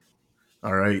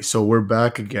All right, so we're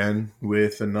back again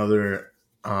with another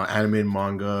anime and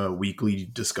manga weekly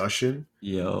discussion.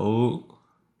 Yo,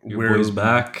 your boy's We're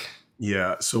back.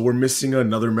 Yeah, so we're missing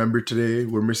another member today.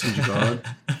 We're missing Jagad,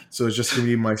 so it's just gonna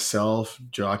be myself,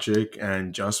 Jochik,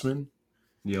 and Justman.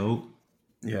 Yo,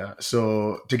 Yeah,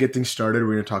 so to get things started,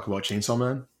 we're gonna talk about Chainsaw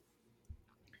Man.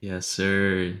 yes,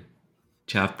 sir.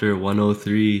 Chapter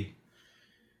 103,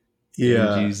 Yeah,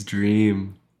 Denji's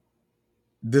Dream.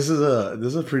 this is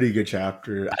a pretty good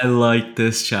chapter. I like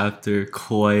this chapter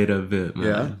quite a bit, Yeah,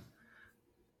 man.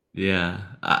 Yeah,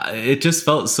 it just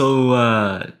felt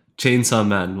so Chainsaw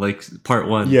Man, like part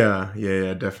one. yeah,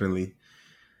 definitely.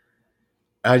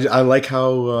 I like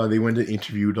how they went and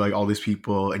interviewed like all these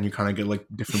people, and you kind of get like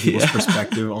different people's Yeah.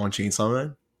 perspective on Chainsaw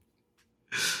Man.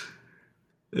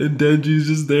 And Denji's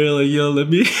just there, like, yo, let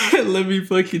me let me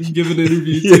fucking give an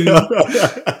interview too.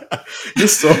 Yeah, you're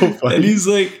so And funny. he's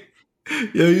like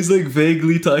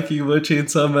vaguely talking about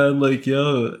Chainsaw Man, like,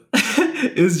 yo,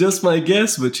 it's just my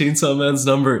guess, but Chainsaw Man's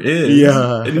number is.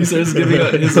 Yeah, And he starts giving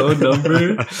out his own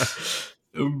number.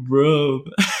 Bro,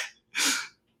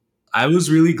 I was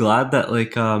really glad that,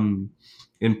 like,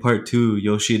 in part two,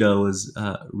 Yoshida was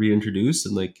reintroduced,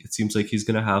 and, like, it seems like he's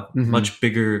gonna have hmm much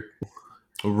bigger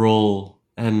role.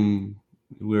 And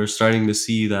we're starting to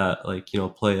see that, like,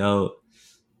 play out.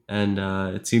 And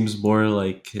it seems more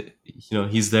like,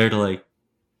 he's there to, like,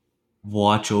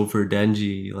 watch over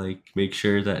Denji, like make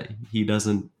sure that he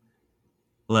doesn't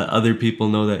let other people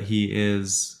know that he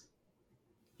is,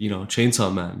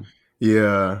 Chainsaw Man.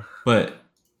 yeah. But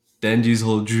Denji's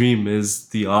whole dream is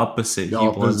the opposite. The He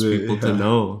wants opposite. people to Yeah.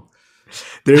 know.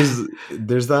 There's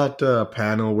that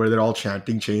panel where they're all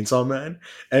chanting Chainsaw Man,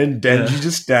 and Yeah. Denji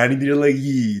just standing there like,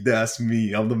 "Yee, that's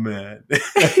me. I'm the man."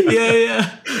 Yeah,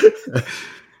 yeah.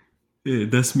 Yeah,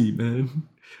 that's me, man.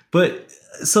 But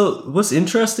so what's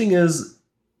interesting is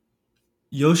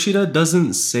Yoshida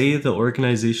doesn't say the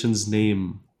organization's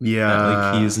name that,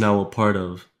 like, he Yeah, is now a part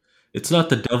of. It's not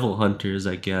the Devil Hunters,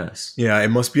 I guess. yeah. It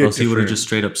must be Or a else he would have just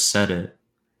different. straight up said it.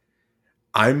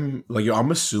 I'm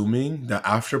assuming that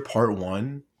after part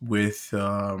one with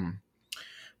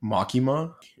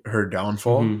Makima, her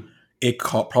downfall, Hmm.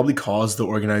 probably caused the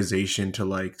organization to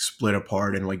like split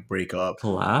apart and like break up. Yeah,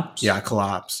 Collapse?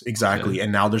 collapse. Okay. Exactly.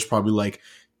 And now there's probably like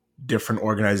different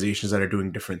organizations that are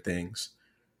doing different things.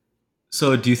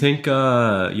 So do you think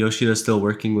Yoshida's still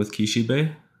working with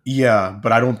Kishibe? Yeah,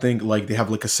 but I don't think like they have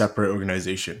like a separate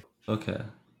organization. Okay.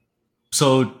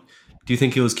 So do you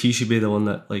think it was Kishibe the one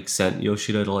that, like, sent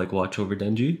Yoshida to, like, watch over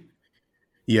Denji?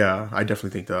 Yeah, I definitely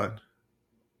think that.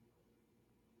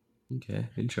 Okay,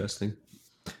 interesting.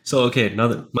 So okay,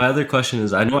 my other question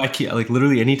is, I know I keep, like,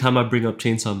 literally anytime I bring up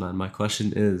Chainsaw Man, my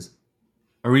question is,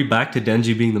 are we back to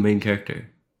Denji being the main character?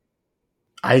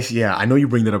 I know you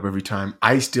bring that up every time.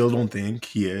 I still don't think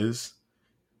he is.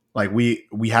 Like we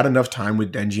had enough time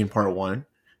with Denji in part one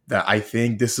that I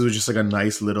think this was just like a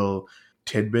nice little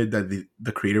tidbit that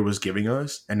the creator was giving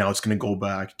us, and now it's gonna go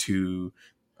back to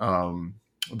um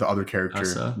the other character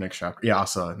Asa? next chapter. Yeah,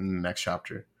 Asa in the next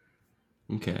chapter.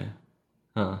 Okay.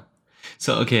 Huh.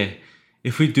 So okay,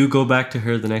 if we do go back to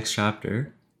her the next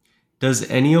chapter, does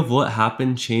any of what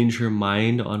happened change her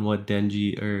mind on what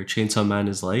Denji or Chainsaw Man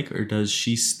is like, or does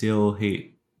she still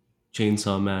hate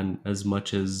Chainsaw Man as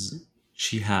much as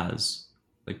she has,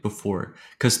 like, before?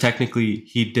 Because technically,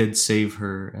 he did save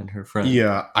her and her friend.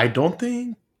 Yeah, I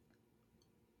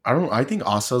think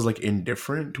Asa's like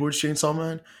indifferent towards Chainsaw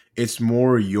Man. It's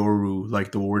more Yoru,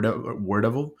 like the War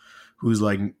Devil, who's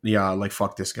like, yeah, like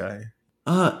fuck this guy.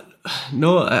 Uh,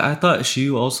 no, I thought she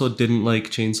also didn't like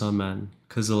Chainsaw Man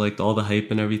because of, like, all the hype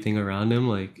and everything around him.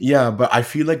 Like, Yeah, but I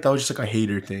feel like that was just like a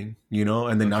hater thing, you know?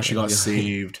 And then now she okay, got yeah,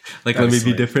 saved. like, That let me it's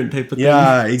be like, different type of thing.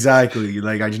 yeah, exactly.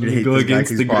 Like I just need Let to me hate go this guy because against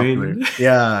he's the popular. grain.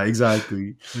 Yeah,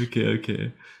 exactly. Okay,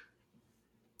 okay.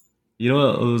 You know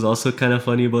what was also kind of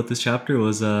funny about this chapter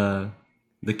was the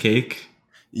cake.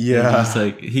 Denji just, Yeah.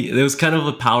 like, he there was kind of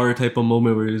a power type of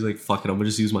moment where he was like, "Fuck it, I'm gonna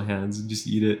just use my hands and just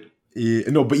eat it."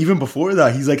 No, but even before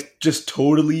that, he's like just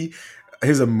totally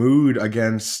his a mood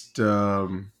against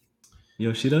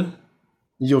Yoshida.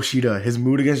 Yoshida. His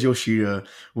mood against Yoshida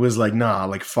was like, nah,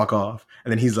 like fuck off.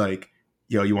 And then he's like,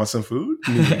 yo, you want some food?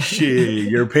 And he's like, shit,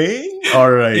 you're paying? All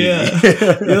right. Yeah,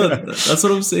 yeah, that's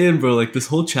what I'm saying, bro. Like, this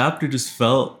whole chapter just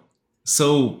felt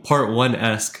so part one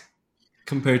esque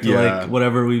compared to, like, Yeah.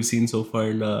 whatever we've seen so far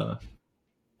in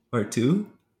part two.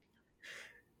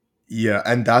 Yeah,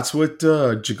 and that's what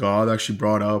Jagad actually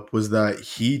brought up was that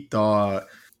he thought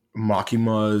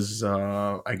Makima's,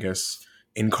 I guess,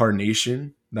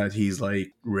 incarnation. that he's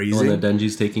like The one that raising.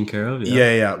 Denji's taking care of, yeah.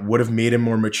 Yeah, yeah, would have made him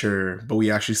more mature, but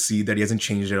we actually see that he hasn't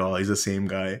changed at all. He's the same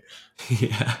guy.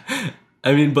 Yeah.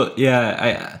 I mean, but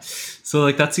yeah, so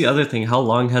like that's the other thing. How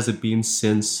long has it been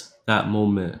since that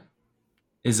moment?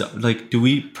 Is like, do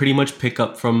we pretty much pick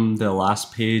up from the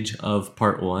last page of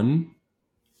part one?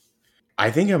 I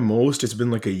think at most it's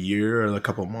been like a year or a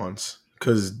couple months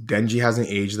because Denji hasn't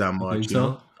aged that You think much, you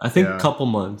know? so? I think Yeah, couple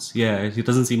months. Yeah, it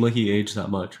doesn't seem like he aged that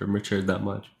much or matured that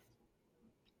much.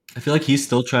 I feel like he's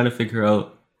still trying to figure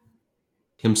out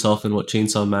himself and what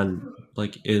Chainsaw Man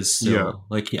like is yeah, still.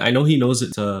 Like I know he knows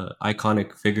it's a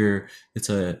iconic figure. It's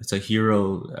a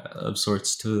hero of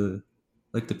sorts to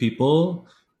like the people,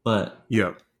 but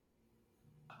yeah.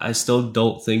 I still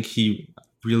don't think he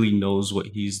really knows what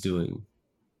he's doing.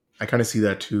 I kind of see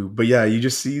that too. But yeah, you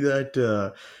just see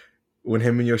that when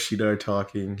him and Yoshida are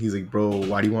talking, he's like, "Bro,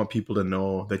 why do you want people to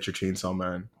know that you're Chainsaw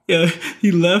Man?" Yeah,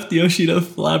 he left Yoshida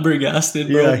flabbergasted,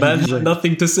 bro. Yeah, Man he's had like,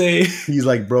 nothing to say.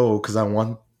 "Bro, because I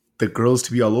want the girls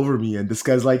to be all over me." And this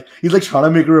guy's like, he's like trying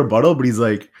to make a rebuttal, but he's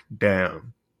like,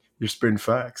 "Damn, you're spitting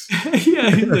facts." Yeah,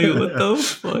 he's like, what the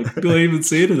fuck do I even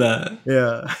say to that?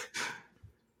 Yeah,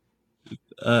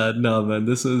 No, man,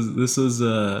 this was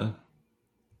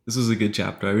a good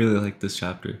chapter. I really like this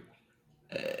chapter.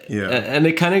 yeah. And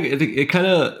it kind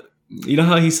of, you know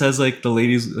how he says like the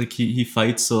ladies, like he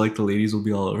fights so like the ladies will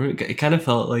be all over. It kind of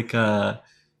felt like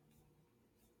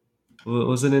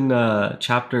was it in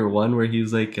chapter one where he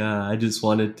was like I just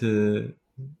wanted to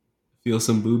feel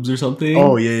some boobs or Oh something.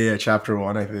 yeah, yeah. Chapter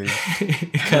one, I think.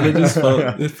 It kind of just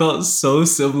felt, it felt so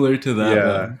similar to that, Yeah,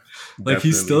 man. Like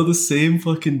he's still definitely. the same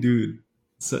fucking dude.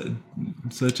 So,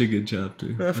 such a good chapter.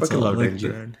 I That's fucking all I love liked Denji,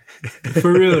 it. man.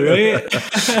 For real,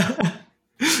 right?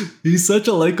 He's such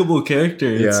a likable character.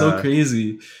 It's so Yeah,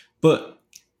 crazy. But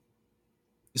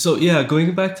so yeah,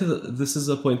 going back to this is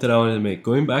a point that I wanted to make.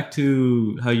 Going back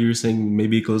to how you were saying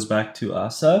maybe it goes back to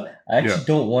Asa. I yeah, actually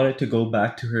don't want it to go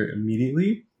back to her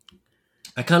immediately.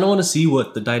 I kind of want to see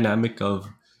what the dynamic of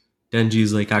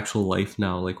Denji's like actual life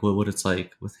now, like what it's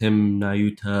like with him,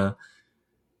 Nayuta,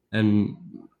 and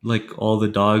like all the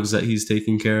dogs that he's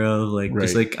taking care of. Like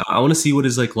just right. like I want to see what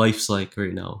his like life's like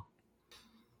right now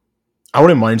I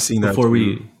wouldn't mind seeing that before too.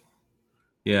 we,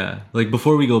 yeah, like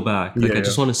before we go back. Like Yeah, I yeah,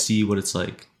 just want to see what it's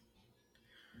like.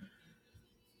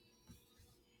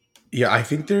 yeah. I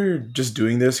think they're just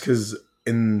doing this because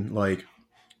in like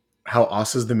how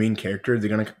Asa's the main character, they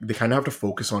kind of have to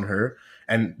focus on her,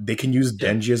 and they can use Yeah.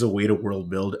 Denji as a way to world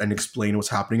build and explain what's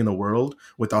happening in the world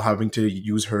without having to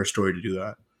use her story to do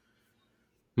that.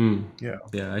 Hmm. Yeah,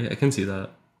 Yeah, I can see that.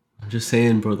 I'm just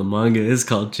saying, bro. The manga is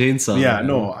called Chainsaw yeah.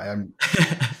 No, Man. I am,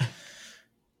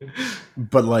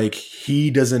 but like he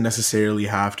doesn't necessarily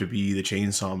have to be the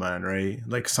Chainsaw Man, right?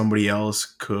 Like somebody else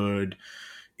could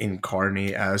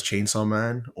incarnate as Chainsaw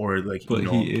Man, or like But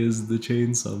he is the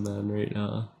Chainsaw Man right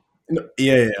now. Yeah,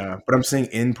 yeah, yeah. But I'm saying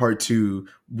in part two,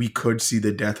 we could see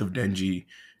the death of Denji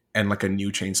and like a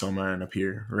new Chainsaw Man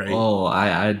appear, right? Oh,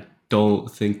 I don't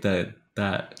think that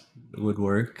that would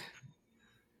work.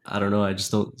 I don't know. I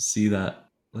just don't see that.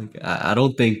 Like, I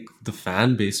don't think the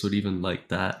fan base would even like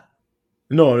that.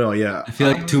 No, no, yeah. I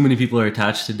feel like too many people are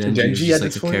attached to To Denji as Denji just at like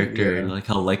this a point, character and yeah, like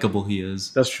how likable he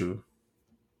is. that's true.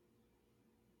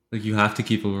 Like, you have to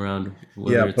keep him around,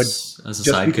 Yeah, whether but it's as a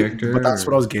just side because, character but that's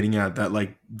what I or. was getting at. That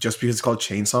like just because it's called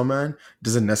Chainsaw Man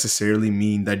doesn't necessarily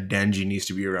mean that Denji needs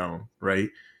to be around, right?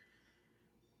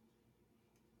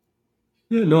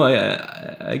 Yeah, no,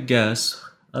 I guess.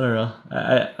 I don't know.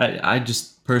 I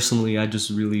just personally, I just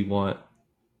really want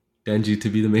Denji to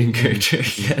be the main Mhm, character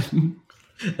mhm. again.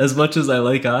 As much as I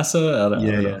like Asa, I Yeah, don't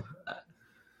yeah, know.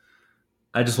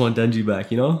 I just want Denji back,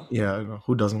 you know? yeah. I know.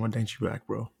 Who doesn't want Denji back,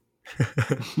 bro?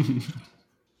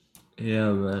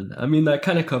 Yeah, man. I mean, that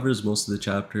kind of covers most of the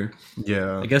chapter.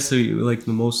 Yeah, I guess like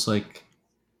the most like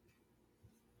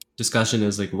discussion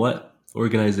is like what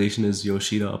organization is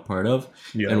Yoshida a part of,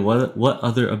 yeah. and what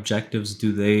other objectives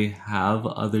do they have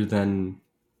other than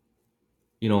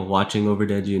watching over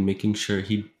Denji and making sure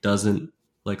he doesn't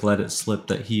like let it slip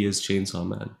that he is Chainsaw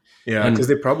Man, Yeah, because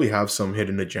and they probably have some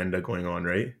hidden agenda going on,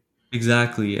 right?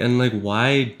 exactly, and like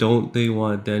why don't they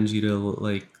want Denji to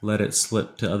like let it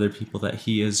slip to other people that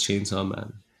he is Chainsaw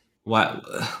Man? Why,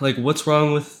 like, what's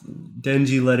wrong with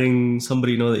Denji letting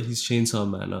somebody know that he's Chainsaw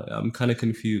Man? I'm kind of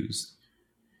confused.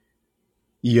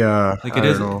 Yeah, Like, I it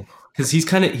don't is know. because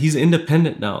he's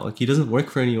independent now. Like, he doesn't work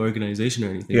for any organization or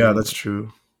anything Yeah, that's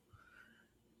anymore. true.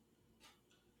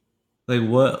 Like,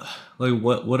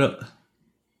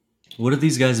 what are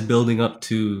these guys building up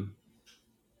to?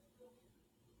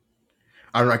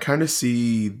 I don't know, I kind of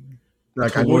see.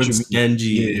 Like I know what you towards mean. Yeah,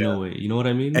 Denji in a yeah. way. You know what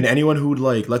I And mean? anyone who would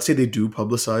like, let's say they do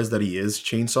publicize that he is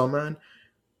Chainsaw Man,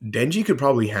 Denji could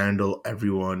probably handle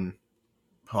everyone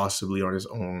possibly on his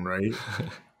own, right?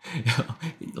 Yeah,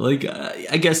 like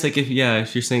I guess like if you're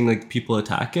saying like people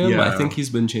attack him, I Yeah, think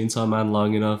he's been Chainsaw Man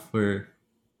long enough where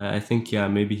I think yeah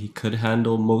maybe he could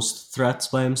handle most threats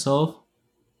by himself.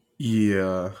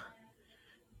 yeah.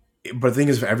 But the thing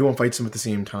is, if everyone fights him at the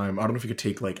same time, I don't know if he could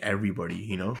take like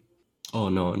everybody, Oh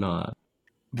no, no.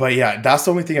 But yeah, that's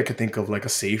the only thing I could think of, like a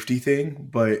safety thing.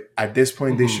 But at this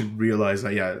point, they Hmm. should realize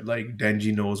that yeah, like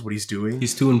Denji knows what he's doing.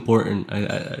 He's too important.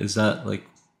 Is that like?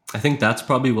 I think that's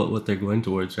probably what they're going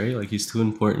towards, right? Like he's too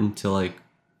important to like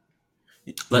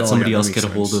let No, yeah, somebody that else makes get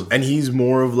a hold sense. of. And he's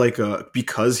more of like a,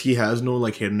 because he has no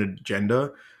like hidden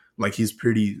agenda. Like he's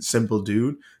pretty simple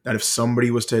dude. That if somebody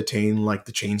was to attain like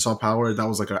the chainsaw power, that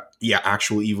was like a yeah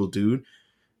actual evil dude,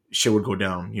 shit would go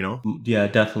down. Yeah,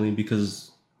 definitely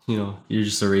because you're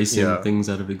just erasing Yeah, things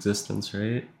out of existence,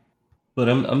 right? But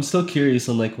I'm still curious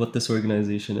on like what this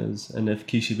organization is and if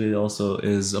Kishibe also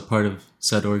is a part of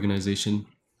said organization.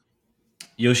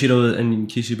 Yoshido and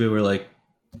Kishibe were like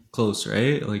close,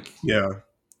 right? Like yeah. Or in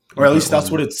at part least that's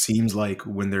what one. it seems like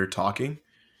when they're talking.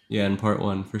 Yeah, in part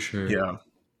one for sure. Yeah,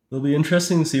 It'll be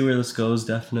interesting to see where this goes,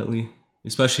 definitely.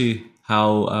 Especially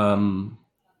how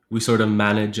we sort of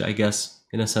manage, I guess,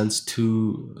 in a sense,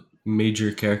 two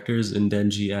major characters in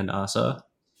Denji and Asa,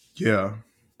 yeah,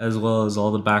 as well as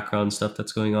all the background stuff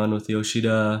that's going on with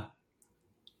Yoshida.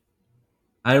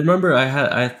 I remember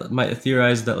might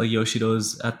theorized that like Yoshido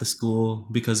is at the school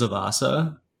because of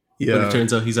Asa, but it yeah.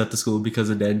 turns out he's at the school because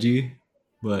of Denji.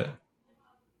 But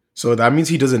So that means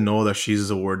he doesn't know that she's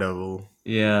a war devil.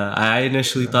 yeah, I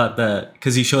initially Yeah, thought that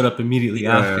because he showed up immediately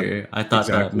yeah, after. I thought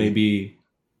that exactly. maybe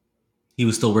he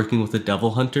was still working with the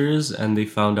Devil Hunters, and they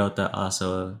found out that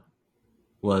Asa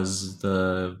was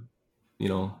the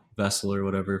vessel or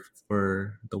whatever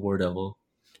for the War Devil.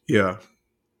 Yeah,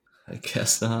 I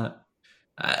guess not.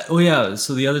 Oh yeah.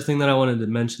 So the other thing that I wanted to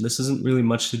mention, this isn't really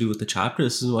much to do with the chapter.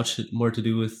 This is much more to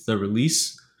do with the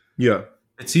release. yeah.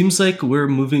 It seems like we're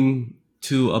moving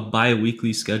to a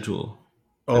bi-weekly schedule.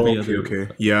 Oh, Every okay, other,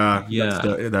 okay. Yeah,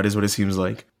 yeah. that is what it seems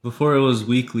like. Before it was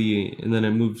weekly, and then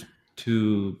it moved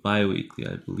to bi-weekly,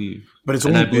 I believe. But it's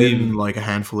And only I been believe, like a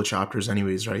handful of chapters,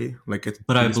 anyways, right? Like it's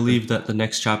but I just been. believe that the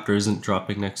next chapter isn't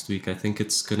dropping next week. I think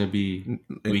it's gonna be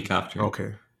the week after.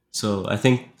 Okay. So I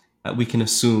think that we can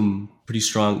assume pretty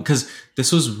strong because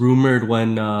this was rumored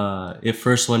when it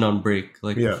first went on break,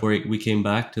 like Yeah. before we came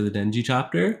back to the Denji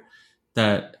chapter,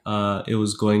 that it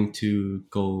was going to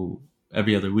go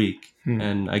every other week. Hmm.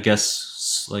 And I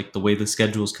guess like the way the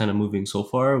schedule is kind of moving so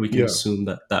far, we can Yeah. assume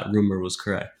that that rumor was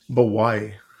correct. But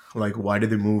why? Like, why did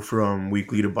they move from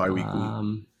weekly to bi-weekly?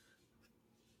 Um,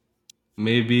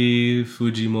 Maybe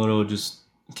Fujimoto just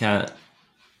can't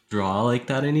draw like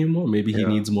that anymore. Maybe he Yeah.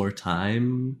 needs more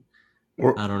time.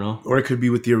 Or I don't know. or it could be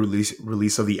with the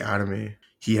release of the anime.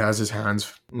 He has his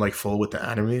hands like full with the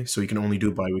anime, so he can only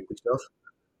do bi-weekly stuff.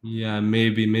 Yeah,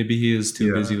 maybe he is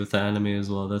too busy Yeah. with the anime as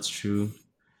well. That's true.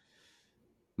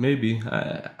 Maybe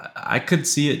I could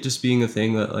see it just being a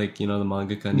thing that like the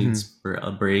mangaka Hmm. needs for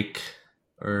a break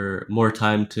or more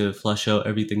time to flesh out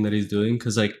everything that he's doing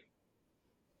because like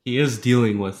he is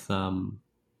dealing with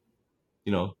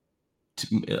you know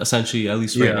essentially at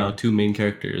least right now Yeah. two main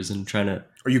characters and trying to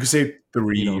Or you could say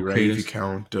three, right? create If you a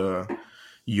count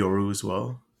Yoru as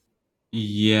well.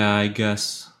 yeah I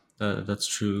guess that's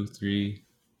true three.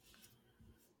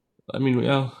 I mean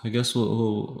yeah I guess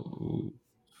so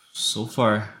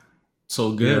far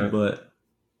so good Yeah. but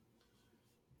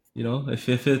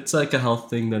if it's like a health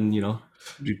thing, then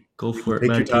Dude, go for it, take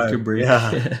man. your Take your time. break.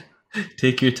 Yeah.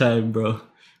 Take your time, bro.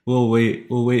 We'll wait.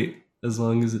 We'll wait as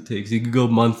long as it takes. You could go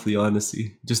monthly,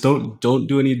 honestly. Just don't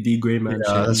do any D gray man Yeah,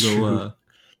 shit and that's go true.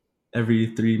 every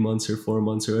 3 months or 4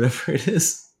 months or whatever it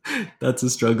is. That's a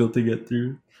struggle to get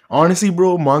through. Honestly,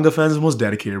 bro, manga fans are the most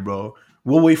dedicated, bro.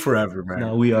 We'll wait forever, man.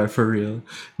 No, we are for real.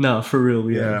 No, for real,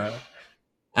 we are. Yeah.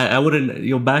 I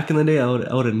wouldn't. Back in the day, I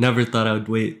would have never thought I would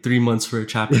wait 3 months for a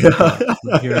chapter to drop.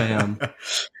 But here I am,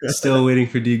 Yeah. still waiting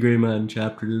for D Gray Man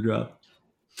chapter to drop.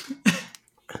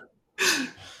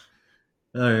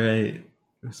 All right.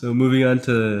 So moving on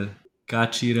to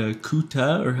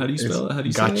Gachiakuta, or how do you It's spell it? How do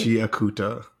you say it?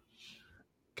 Gachiakuta.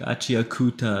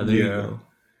 Gachiakuta. There you Yeah. go.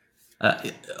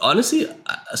 Honestly,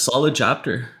 a solid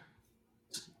chapter.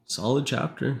 Solid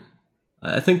chapter.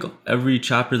 I think every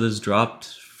chapter that's dropped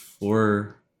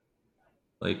for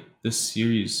like this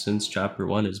series since chapter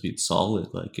one has been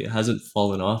solid. Like it hasn't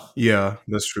fallen off Yeah,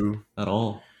 that's true. at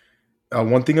all.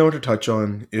 One thing I want to touch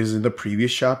on is in the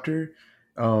previous chapter,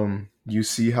 you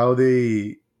see how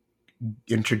they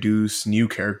introduce new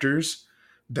characters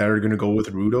that are gonna go with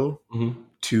Rudo Mm-hmm.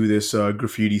 to this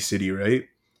graffiti city, right?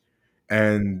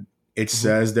 And it Mm-hmm.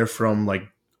 says they're from like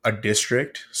a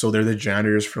district, so they're the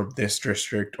janitors from this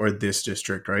district or this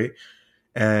district, right?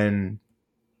 And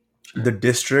the Sure.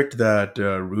 district that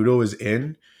Rudo is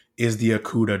in is the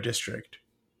Akuta district.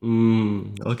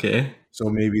 Okay. So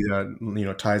maybe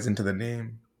that ties into the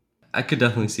name. I could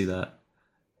definitely see that.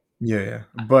 Yeah, yeah.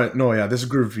 But no, yeah, this is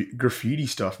graffiti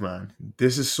stuff, man.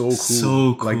 This is so cool. So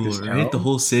Like this cool, right? The town.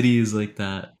 whole city is like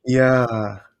that.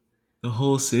 Yeah, The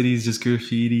whole city's just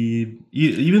graffitied.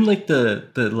 Even like the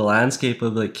landscape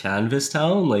of like Canvas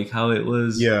Town, like how it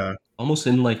was yeah, almost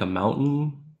in like a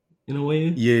mountain in a way.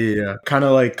 yeah. Kind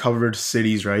of like covered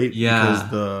cities, right? Because Yeah,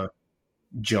 the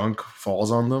junk falls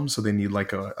on them, so they need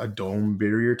like a dome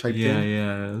barrier type yeah, thing.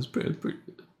 yeah. It was pretty,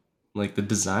 like the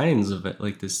designs of it,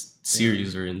 like this Yeah.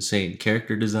 series are insane.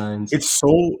 Character designs. It's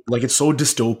so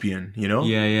dystopian, you know?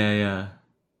 Yeah, yeah, yeah.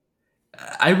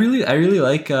 I really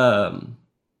like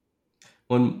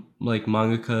when like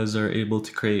mangakas are able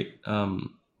to create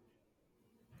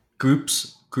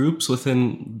groups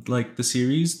within like the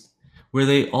series where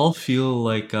they all feel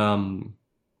like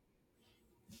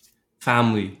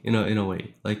family in a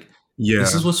way. Like this Yeah,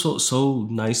 is what's so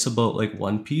nice about like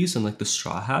One Piece and like the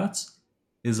Straw Hats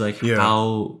is like yeah.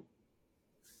 how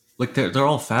like they're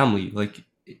all family. Like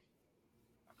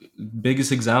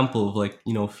biggest example of like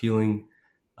feeling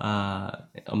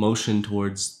emotion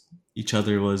towards each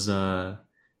other was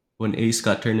when Ace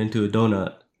got turned into a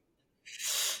donut.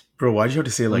 Bro, why'd you have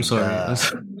to say it I'm like sorry. I'm that?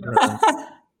 sorry.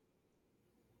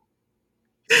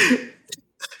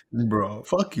 Bro,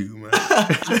 fuck you, man.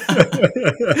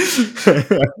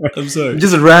 I'm sorry.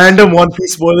 Just random One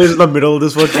Piece spoilers in the middle of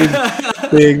this fucking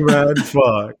thing, man.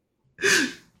 Fuck.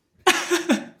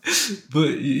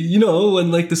 But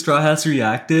when like the Straw Hats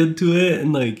reacted to it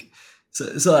and like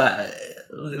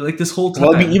like this whole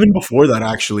Well, I mean, time. even before that,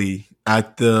 actually,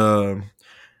 at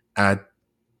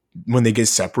when they get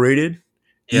separated,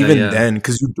 Yeah, even yeah, then,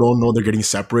 because you don't know they're getting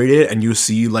separated, and you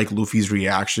see like Luffy's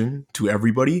reaction to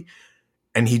everybody,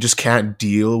 and he just can't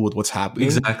deal with what's happening.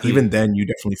 Even exactly. then, you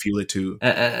definitely feel it too.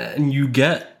 And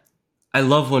I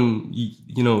love when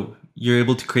you're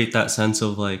able to create that sense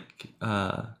of like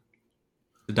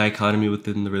the dichotomy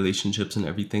within the relationships and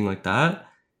everything like that.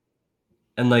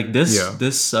 And like Yeah,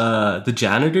 the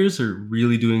janitors are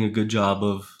really doing a good job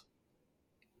of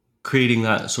creating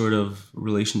that sort of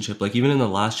relationship. Like even in the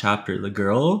last chapter, the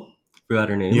girl, forgot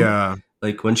her name, yeah.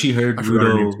 like when she heard I forgot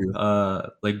her name Rudo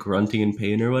too. like grunting in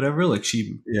pain or whatever, like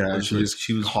Yeah, she just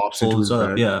she was hops into pulls his up,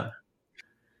 bed. yeah.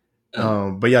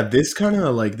 And But yeah, this kind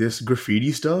of like this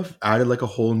graffiti stuff added like a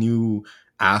whole new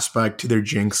aspect to their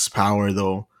Jinx power,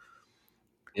 though,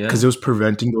 because yeah, it was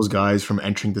preventing those guys from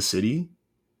entering the city,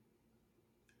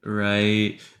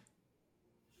 right.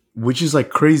 which is like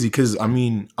crazy. Because I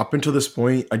mean, up until this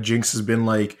point, a Jinx has been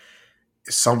like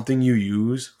something you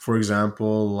use, for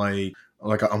example, like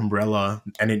an umbrella,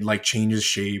 and it like changes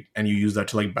shape, and you use that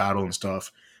to like battle and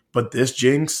stuff. But this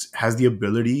Jinx has the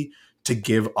ability to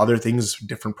give other things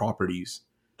different properties,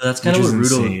 That's kind which of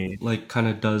is what Rudo insane. like kind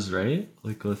of does, right?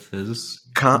 Like with his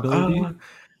Ca- uh, ability.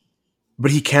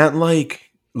 but he can't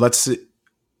like let's say,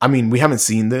 I mean, we haven't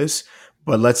seen this,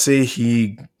 but let's say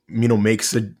he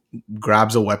makes a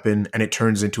grabs a weapon and it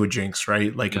turns into a Jinx,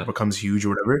 right? Like it Yeah, becomes huge or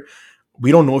whatever.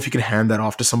 We don't know if he can hand that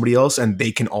off to somebody else and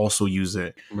they can also use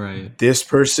it. right. This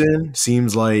person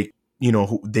seems like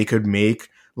they could make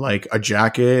like a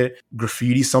jacket,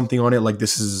 graffiti something on it, like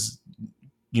this is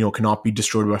cannot be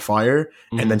destroyed by fire,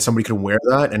 and then Mm-hmm. somebody can wear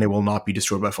that and it will not be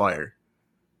destroyed by fire.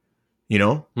 You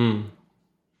know? Hmm.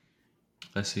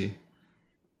 I see.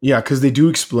 Yeah, because they do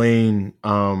explain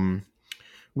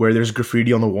where there's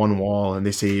graffiti on the one wall, and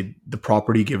they say the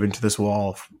property given to this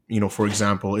wall, for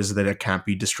example, is that it can't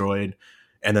be destroyed,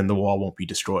 and then the wall won't be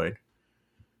destroyed.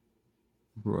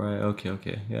 Right. Okay.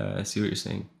 Okay. Yeah, I see what you're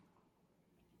saying.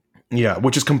 Yeah,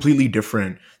 which is completely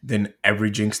different than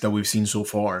every Jinx that we've seen so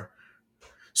far.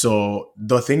 So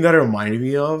the thing that it reminded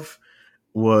me of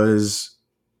was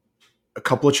a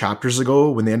couple of chapters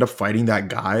ago when they end up fighting that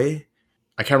guy.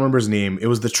 I can't remember his name. It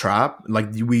was the trap. Like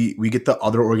we get the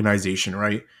other organization,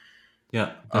 right?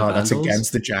 Yeah, the That's Vandals.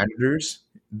 against the janitors.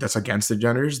 That's against the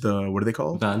janitors. The what are they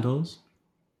called? Vandals.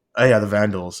 Oh yeah, the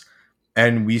Vandals.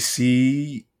 And we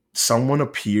see someone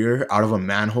appear out of a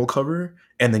manhole cover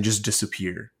and then just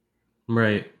disappear.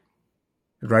 Right.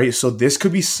 Right? So this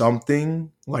could be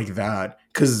something like that.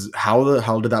 Cause how the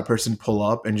hell did that person pull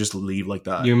up and just leave like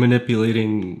that? You're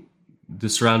manipulating the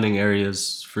surrounding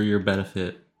areas for your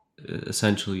benefit,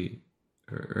 essentially,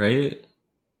 right?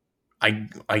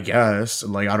 I guess,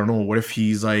 like, I don't know. What if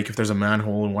he's like, if there's a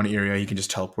manhole in one area, he can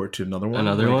just teleport to another one?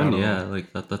 Another Like, I one, don't yeah, know.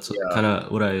 like that's Yeah, kind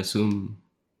of what I assume,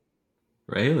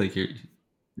 right? Like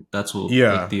that's what like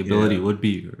yeah, the ability yeah, would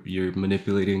be. You're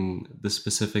manipulating the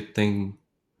specific thing.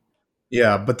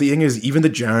 yeah. But the thing is, even the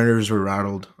janitors were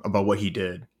rattled about what he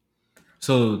did.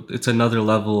 So it's another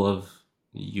level of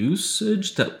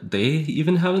usage that they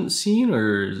even haven't seen,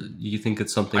 or you think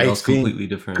it's something I else think, completely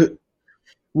different?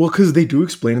 well, because they do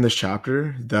explain in this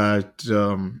chapter that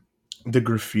the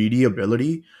graffiti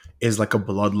ability is like a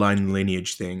bloodline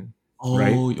lineage thing,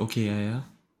 right? Oh, okay, yeah, yeah.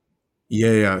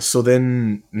 Yeah, yeah. So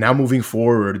then now moving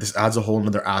forward, this adds a whole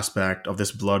another aspect of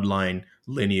this bloodline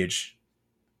lineage,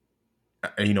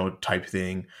 type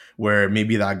thing, where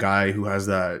maybe that guy who has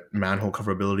that manhole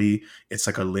cover ability, it's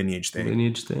like a lineage thing.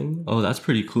 Lineage thing. Oh, that's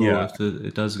pretty cool Yeah. if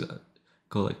it does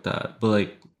go like that. But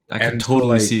like, I could And so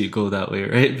totally like, see it go that way,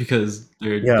 right? Because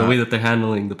the yeah, way that they're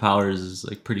handling the powers is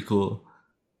like pretty cool.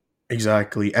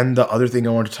 exactly. And the other thing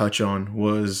I want to touch on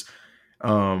was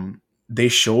they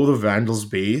show the Vandal's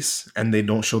base and they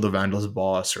don't show the Vandal's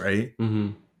boss, right?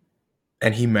 Mm-hmm.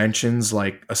 And he mentions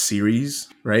like a series,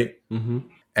 right? Mm-hmm.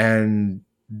 And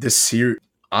this series,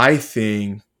 I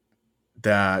think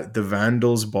that the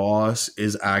Vandal's boss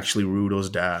is actually Rudo's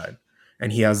dad,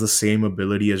 and he has the same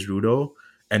ability as Rudo,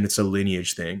 and it's a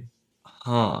lineage thing.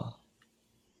 Huh.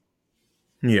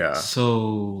 Yeah,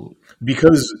 So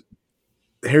because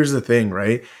here's the thing,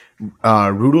 right?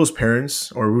 Rudo's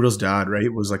parents or Rudo's dad,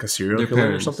 right, was like a serial their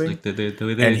killer or parents, something, like the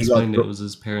way they and he got explained it was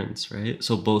his parents, right?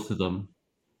 So both of them.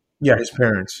 yeah, his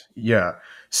parents, yeah.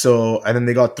 So and then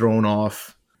they got thrown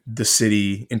off the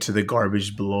city into the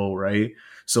garbage below, right?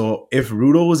 So if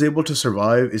Rudo was able to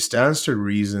survive, it stands to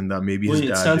reason that maybe Well, his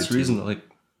it dad stands did to reason that too. like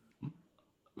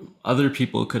other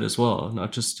people could as well,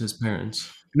 not just his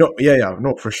parents. No, yeah, yeah,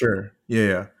 no, for sure, yeah,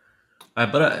 yeah.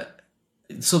 But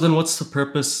so then what's the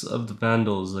purpose of the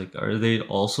Vandals? Like, are they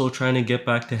also trying to get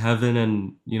back to heaven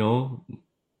and,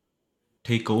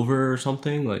 take over or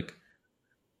something? Like,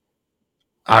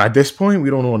 At this point, we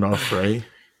don't know enough, right?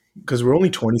 Because we're only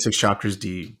 26 chapters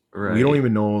deep. We don't right.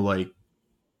 even know, like,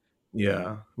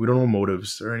 yeah, we don't know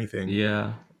motives or anything.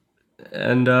 Yeah.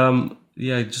 And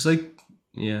yeah, just like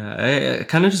yeah, I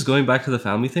kind of just going back to the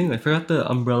family thing. I forgot the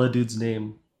umbrella dude's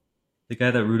name. The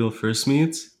guy that Rudo first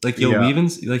meets. Like, yo, Yeah, we even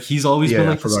like he's always yeah, been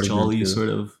yeah, I like this forgot his name jolly too. sort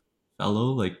of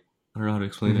fellow. Like, I don't know how to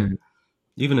explain it. Hmm.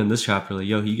 Even in this chapter, like,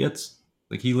 yo, he gets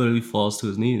like he literally falls to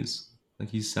his knees. Like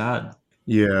he's sad.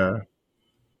 Yeah,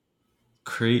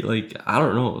 Create like I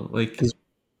don't know, like 'cause-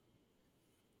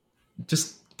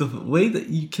 just the way that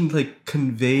you can like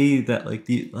convey that like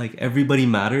the like everybody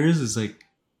matters is like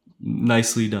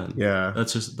nicely done. yeah,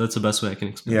 That's the best way I can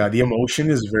explain yeah. it. The emotion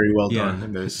is very well done Yeah,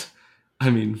 in but this. I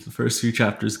mean the first few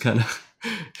chapters kind of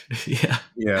yeah.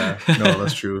 Yeah, no,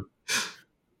 that's true.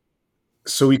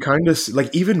 So we kind of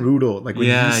like even Rudo, like when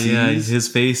he Yeah, yeah, sees his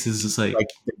face is just like like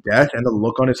the death and the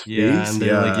look on his yeah, face. and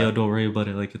they're like, yo, Yeah, don't worry about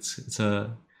it. Like it's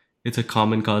a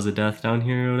common cause of death down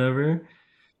here or whatever.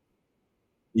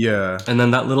 yeah, And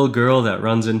then that little girl that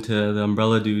runs into the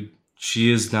umbrella dude,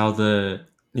 she is now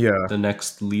yeah. the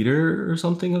next leader or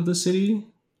something of the city.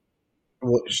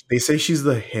 Well, they say she's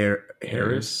the Harris, so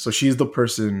Harris. she's the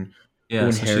person who Yeah,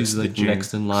 so she's inherits the like Jin,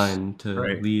 next in line to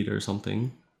right? lead or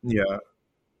something. Yeah.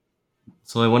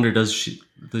 So I wonder, does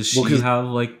Well, she because have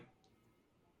like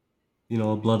a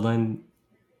bloodline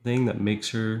thing that makes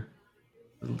her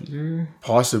the leader?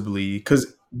 possibly,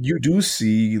 because you do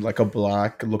see like a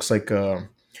black, looks like a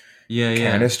Yeah,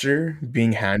 yeah. canister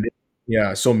being handed.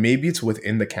 Yeah, so maybe it's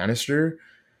within the canister.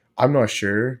 I'm not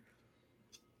sure,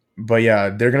 but yeah,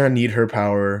 they're gonna need her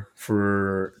power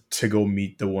for to go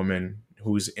meet the woman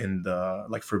who's in the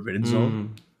like forbidden zone,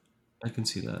 Mm, I can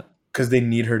see that. because they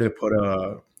need her to put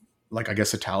a like I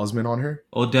guess a talisman on her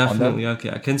Oh, on definitely. them. Okay,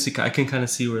 I can see. I can kind of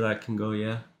see where that can go.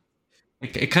 Yeah.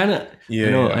 It kind of. I Yeah,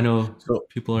 know. I yeah. know. So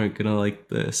People aren't gonna like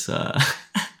this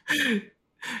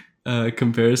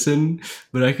comparison,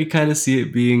 but I could kind of see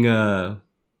it being.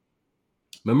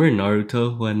 Remember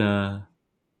Naruto when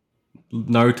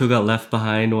Naruto got left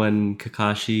behind when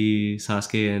Kakashi,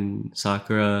 Sasuke, and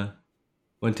Sakura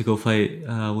went to go fight.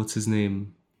 What's his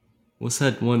name? What's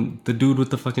that one? The dude with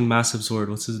the fucking massive sword.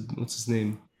 What's his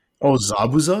name? oh,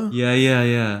 Zabuza, Yeah, yeah,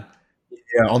 yeah.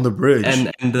 yeah, on the bridge.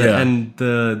 Yeah,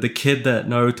 The kid that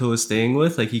Naruto was staying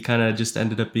with, like he kind of just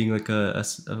ended up being like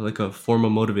like a form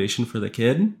of motivation for the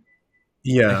kid.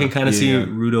 I can yeah, kind of yeah, see yeah.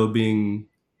 Rudo being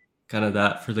kind of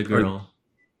that for the Or girl.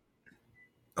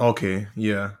 okay,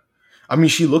 yeah. I mean,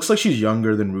 she looks like she's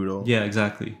younger than Rudo. Yeah,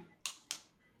 exactly.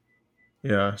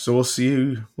 Yeah, so we'll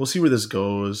see. We'll see where this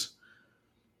goes.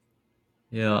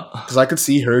 Yeah. Because I could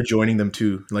see her joining them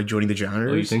too, like joining the Oh, you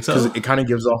janitors, think because so? it kind of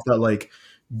gives off that like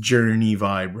journey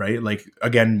vibe, right? Like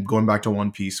again, going back to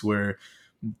One Piece, where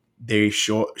they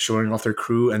showing off their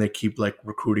crew and they keep like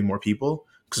recruiting more people.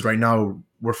 Because right now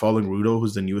we're following Rudo,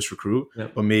 who's the newest recruit,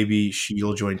 Yep. but maybe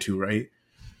she'll join too, right?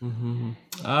 Mm-hmm.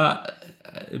 Uh,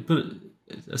 but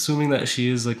assuming that she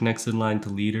is like next in line to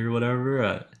lead or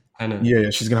whatever, kind of Yeah,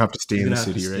 she's gonna have to stay she's in the gonna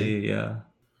have to city, right? stay. Yeah,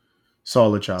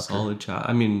 Solid chapter. solid chapter.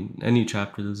 I mean, any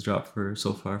chapter that's dropped for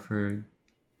so far for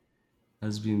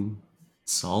has been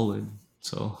solid.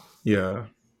 So Yeah,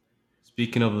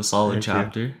 speaking of a I solid agree.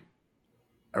 chapter,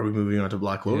 Are we moving on to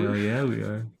Black hell Clover? yeah, we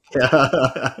are.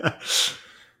 Yeah.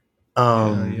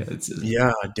 Hell yeah,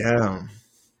 Yeah, damn.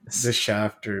 it's This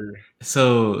chapter.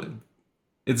 so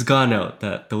it's gone out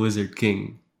that the Wizard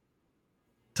King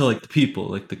to like the people,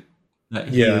 like the that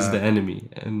he is the Yeah, enemy,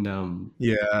 and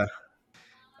yeah.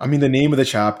 I mean, the name of the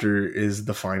chapter is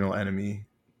the final enemy.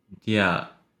 yeah.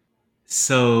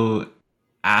 So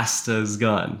Asta's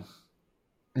gone,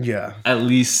 Yeah, at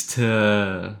least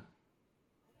to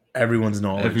everyone's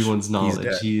knowledge. everyone's He's dead.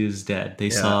 knowledge. He is dead. They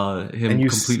Yeah, saw and him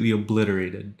completely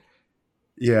obliterated.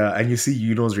 yeah, and you see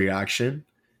Yuno's reaction.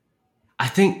 I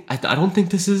don't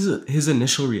think this is his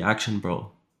initial reaction,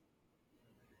 bro.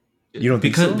 You don't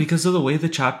think so? Because of the way the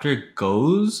chapter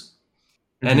goes,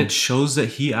 and it Hmm. shows that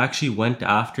he actually went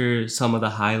after some of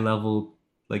the high level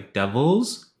like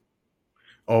devils.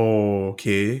 Oh,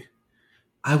 okay.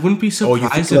 I wouldn't be Oh, you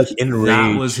think surprised like if in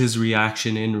that was rage? his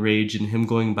reaction in rage and him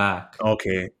going back.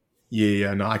 Okay. Yeah,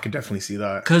 yeah. No, I could definitely see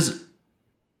that. Cause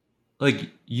like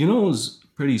Yuno's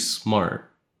pretty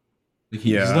smart. Like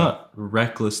he's Yeah. not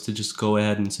reckless to just go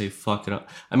ahead and say fuck it up.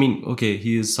 I mean, okay,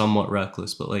 he is somewhat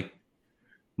reckless, but like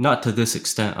not to this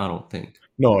extent, I don't think.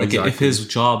 No, Like if exactly. his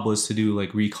job was to do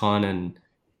like recon and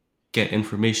get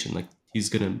information, like he's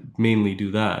gonna mainly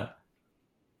do that.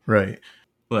 Right.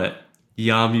 But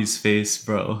Yami's face,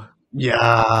 bro.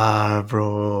 Yeah,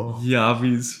 bro.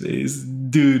 Yami's face,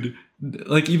 dude.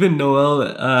 Like even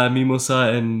Noel,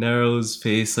 Mimosa, and Nero's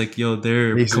face, like yo,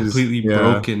 they're Faces. completely Yeah.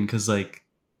 broken because like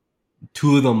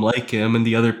two of them like him, and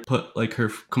the other put like her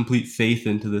complete faith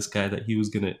into this guy that he was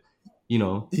gonna, you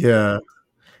know, Yeah.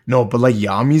 No, but like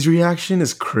Yami's reaction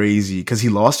is crazy because he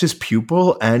lost his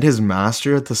pupil and his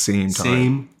master at the same time.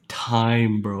 same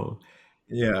time, bro.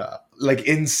 Yeah. Like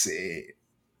insane.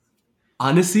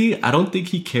 Honestly, I don't think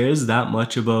he cares that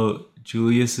much about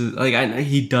Julius. Like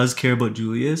he does care about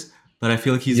Julius, but I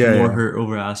feel like he's Yeah, more yeah. hurt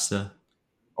over Asta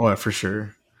Oh, yeah, for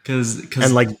sure. And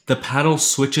because like, the panel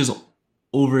switches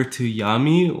over to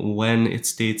Yami when it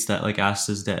states that like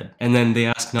Asta's dead, and then they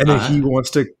ask and then he Naat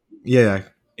wants to, yeah,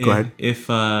 yeah. Go ahead. if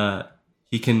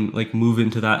he can like move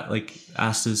into that like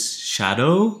Asta's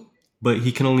shadow, but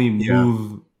he can only Yeah.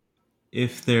 move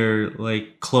if they're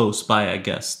like close by, I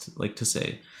guess, like to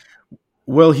say,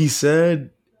 Well, he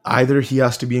said either he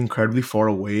has to be incredibly far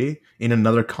away in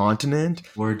another continent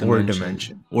or or a dimension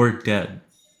dimension or dead.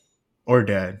 or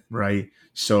dead, right?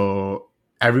 So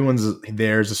everyone's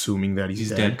there is assuming that he's He's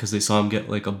dead dead. because they saw him get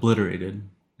like obliterated.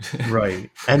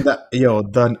 Right. And that,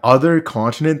 the other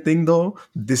continent thing though,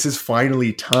 this is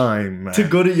finally time, To man.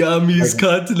 go to Like, Yami's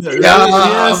continent, right? yeah,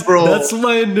 Yes, bro. that's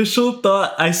my initial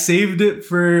thought. I saved it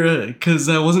for because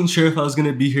I wasn't sure if I was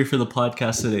gonna be here for the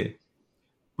podcast today,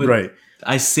 but Right.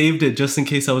 I saved it just in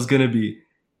case I was gonna be.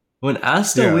 When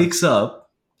Asta Yeah. wakes up,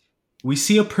 we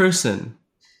see a person.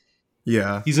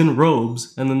 Yeah. He's in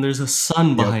robes, and then there's a sun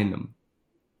Yep. behind him.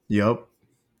 Yep.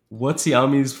 What's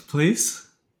Yami's place?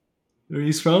 Where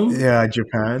he's from? Yeah,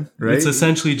 Japan, It's right?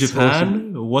 essentially It's supposed to be,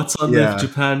 Japan. What's on the yeah,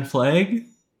 Japan flag?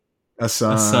 a A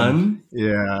sun. sun.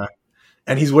 Yeah.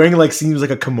 And he's wearing like seems like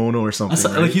a kimono or something,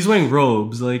 Like right? he's wearing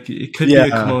robes. Like it could be a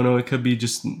Yeah. kimono. It could be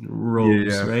just Yeah,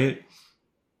 robes, yeah. right?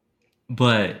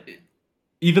 But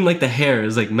even like the hair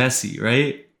is like messy,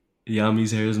 right?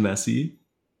 Yami's hair is messy.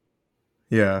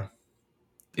 Yeah.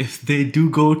 If they do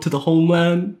go to the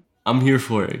homeland, I'm here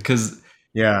for it because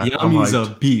Yeah, I'm Yami's a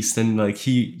hyped. beast, and like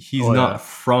he's Oh not yeah.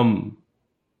 from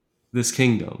this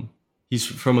kingdom. He's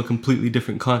from a completely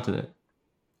different continent.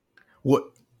 What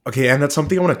okay, and that's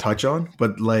something I want to touch on,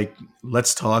 but like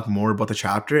let's talk more about the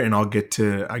chapter and I get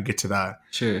to that.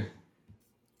 Sure.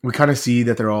 We kind of see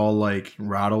that they're all like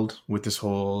rattled with this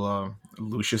whole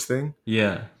Lucius thing.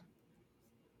 Yeah.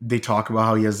 They talk about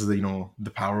how he has the the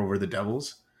power over the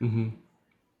devils. Hmm.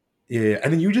 Yeah,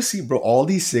 and then you just see, bro, all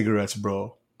these cigarettes,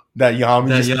 bro, that Yami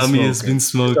That just been Yami has smoking. been Just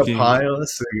a smoking. pile of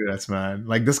cigarettes, man.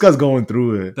 Like this guy's going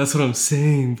through it. That's what I'm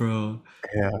saying, bro.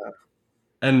 Yeah,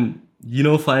 And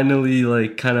finally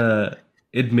like kind of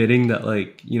admitting that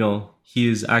like he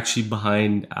is actually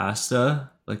behind Asta,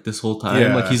 like this whole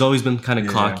time. Like Yeah. he's always been kind of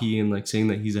Yeah. cocky and like saying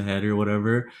that he's ahead or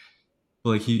whatever. But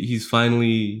like he's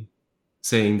finally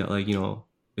saying that like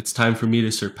it's time for me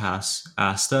to surpass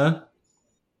Asta.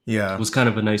 Yeah. Was kind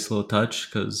of a nice little touch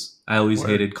because I always Word.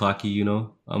 hated cocky. I'm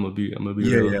gonna be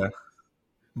Yeah, real. yeah.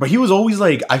 But he was always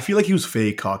like, I feel like he was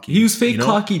fake He cocky, was you fake know?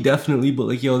 cocky, definitely, but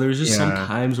like there's just some Yeah.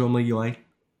 times where I'm like, I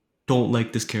don't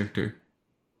like this character.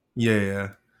 Yeah, yeah.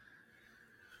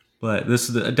 But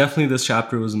definitely this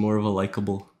chapter was more of a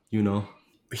likable.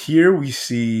 Here we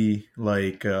see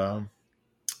like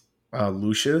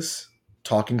Lucius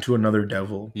talking to another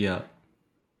devil. Yeah,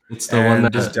 it's the one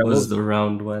And this that devil, was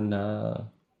around when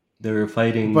they were but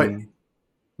fighting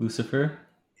Lucifer.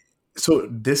 so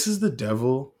this is the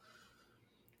devil.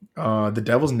 The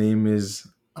devil's name is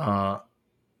hold on.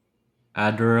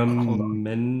 Adoram No,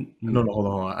 Men. no, hold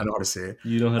on. I know how to say it.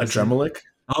 You know how to say? Adremelik.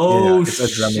 Yeah, yeah. Oh It's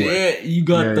Adremelik. shit! You Yeah,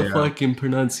 got the yeah. fucking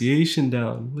pronunciation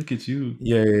down. Look at you.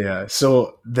 Yeah, yeah, yeah.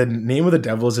 So the name of the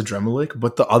devil is Adremelik,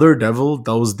 but the other devil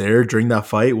that was there during that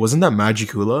fight, wasn't that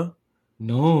Magicula?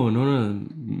 No, no, no.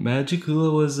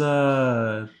 Magicula was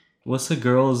what's the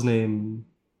girl's name?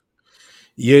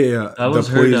 Yeah, yeah, That the was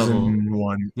her devil. poison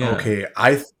one. Yeah. Okay,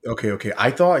 okay.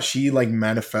 I thought she like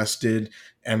manifested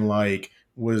and like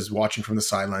was watching from the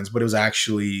sidelines, but it was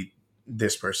actually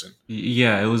this person.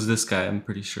 Yeah, it was this guy, I'm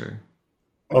pretty sure.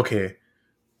 Okay,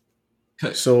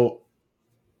 so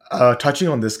touching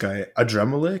on this guy,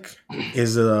 Adremelik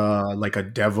is like a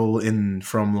devil in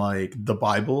from like the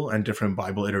Bible and different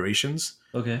Bible iterations,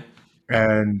 Okay.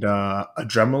 and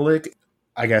Adremelik,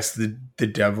 I guess the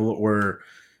devil or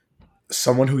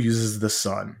someone who uses the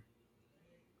sun.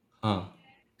 Huh.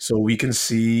 So we can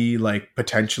see like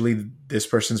potentially this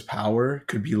person's power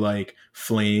could be like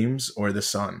flames or the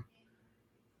sun.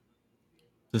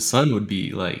 The sun would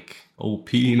be like OP.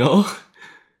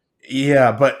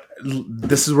 Yeah, but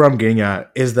this is where I'm getting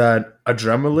at is that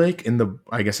Adremelik in the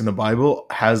I guess in the Bible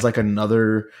has like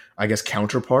another I guess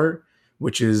counterpart,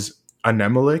 which is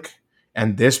Anemelik,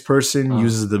 and this person Huh.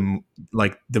 uses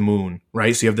like the moon,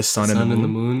 right? So you have the The sun and the sun and the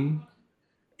moon. moon.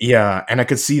 Yeah, and I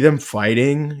could see them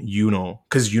fighting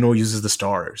because Yuno uses the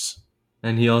stars.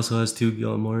 And he also has two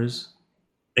Gilmores.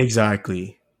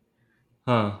 Exactly.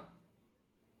 Huh.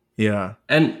 Yeah.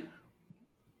 And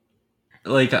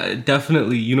like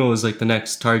definitely is like the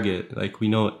next target. Like we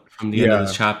know it from the end of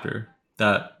this Yeah. chapter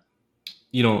that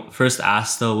first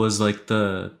Asta was like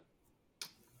the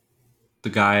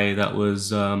guy that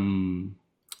was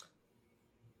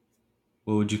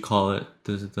what would you call it?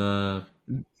 The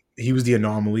He was the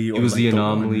anomaly He or was the like the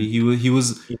anomaly. one. He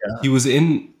was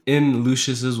in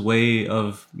Lucius's way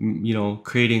of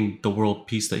creating the world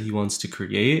peace that he wants to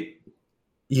create,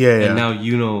 Yeah, and yeah,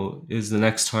 now is the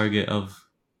next target of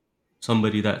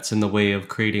somebody that's in the way of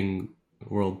creating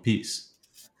world peace.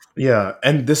 yeah.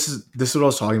 And this is what I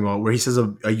was talking about, where he says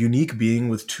a unique being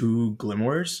with two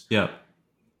glimmers. Yeah,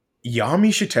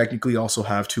 Yami should technically also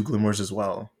have two glimmers as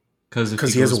well, because if he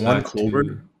because he has goes one back clover.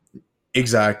 to,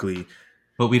 Exactly.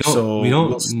 but we So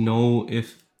don't know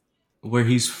if where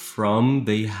he's from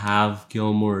they have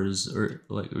Gilmores or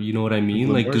like you know what I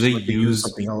mean? Like, do glimmers, they like they use use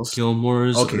something else.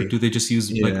 Gilmores or Okay. do they just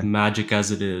use like Yeah. magic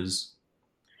as it is?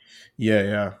 Yeah,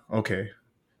 yeah. Okay.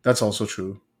 That's also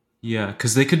true. Yeah,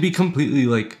 because they could be completely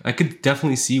like I could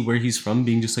definitely see where he's from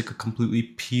being just like a completely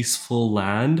peaceful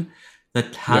land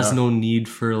that has Yeah. no need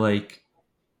for like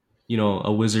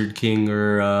a wizard king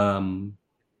or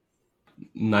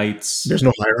knights. There's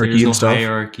no There's hierarchy no and stuff.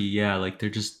 hierarchy. Yeah, like they're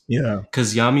just Yeah.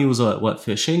 because Yami was what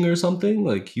fishing or something.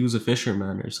 Like he was a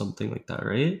fisherman or something like that,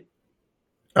 right?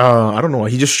 I don't know.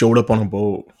 He just showed up on a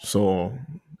boat, so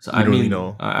So we I don't really mean,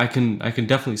 know. I can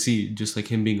definitely see just like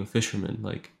him being a fisherman,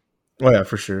 like, Oh yeah,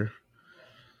 for sure.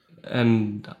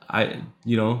 and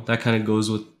that kind of goes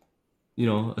with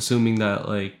assuming that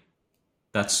like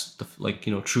that's the like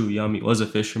true Yami was a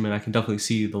fisherman. I can definitely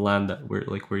see the land that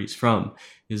where he's from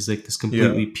is like this Yeah.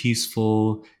 completely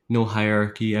peaceful, no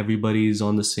hierarchy. Everybody's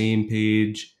on the same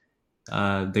page.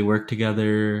 They work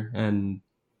together, and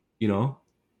you know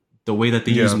the way that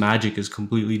they use Yeah. magic is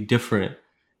completely different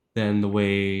than the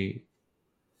way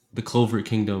the Clover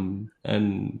Kingdom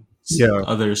and Yeah.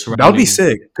 other That would be surrounding.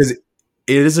 sick because it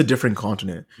is a different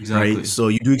continent, right? Exactly. So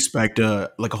you do expect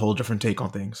like a whole different take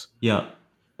on things. Yeah.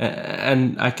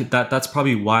 And I could that's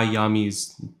probably why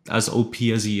Yami's as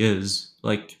OP as he is.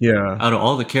 Like Yeah. out of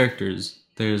all the characters,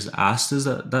 there's Astas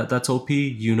that's OP,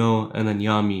 and then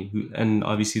Yami, and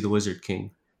obviously the Wizard King.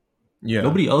 Yeah.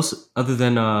 Nobody else other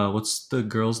than what's the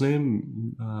girl's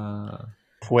name?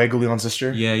 Fuegoleon's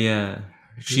sister. Yeah, yeah.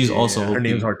 She's Yeah, also yeah. Her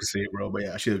name's OP. hard to say, bro, but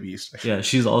yeah, she's a beast. Yeah,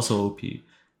 she's also OP.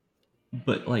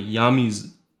 But like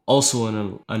Yami's also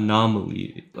an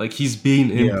anomaly. Like he's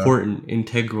being Yeah. important,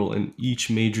 integral in each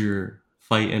major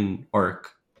fight and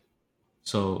arc.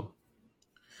 So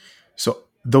So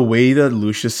the way that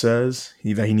Lucius says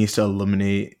that he needs to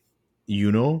eliminate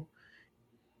Yuno,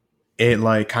 it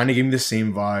like kind of gave me the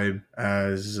same vibe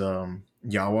as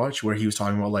Yawatch, where he was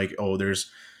talking about like, oh,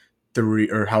 there's three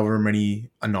or however many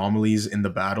anomalies in the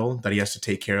battle that he has to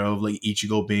take care of, like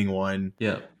Ichigo being one,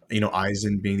 yeah.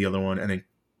 Aizen being the other one, and then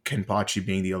Kenpachi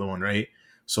being the other one, right?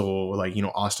 So like,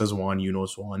 Asta's one,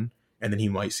 Yuno's one, and then he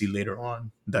might see later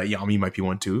on that Yami might be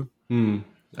one too. Hmm.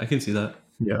 I can see that.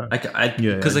 Yeah. Yeah,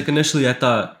 Because yeah. like initially I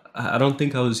thought I don't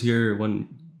think I was here when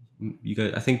you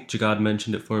guys. I think Jagad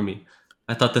mentioned it for me.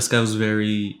 I thought this guy was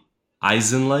very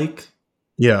Aizen like,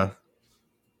 Yeah.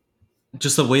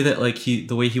 just the way that like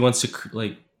the way he wants to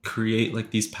like create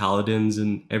like these paladins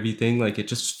and everything. Like it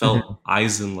just Mhm. felt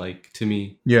Aizen like to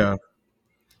me. Yeah.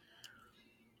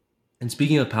 And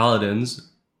speaking of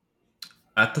paladins,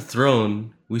 at the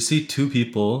throne we see two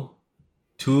people,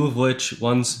 two of which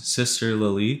one's Sister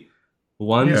Lily,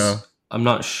 Yeah. one's I'm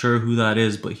not sure who that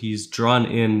is, but he's drawn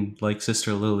in like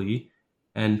Sister Lily,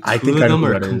 and I two think of I know them who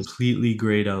are that is. completely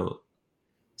grayed out.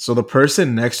 So the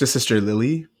person next to Sister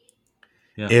Lily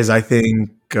Yeah, is, I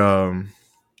think,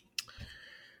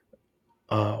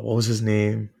 what was his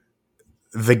name?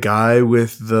 The guy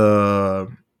with the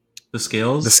the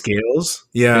scales. scales.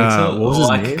 You think Yeah, so? what was Oh, his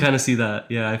I could name? kind of see that.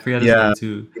 Yeah, I forgot his Yeah, name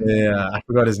too. yeah, I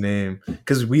forgot his name.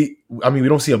 Because I mean, we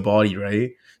don't see a body,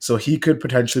 right? So he could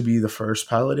potentially be the first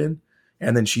paladin,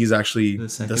 and then she's actually The the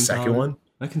second second paladin. one.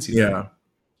 I can see that. Yeah,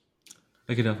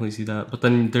 I could definitely see that. But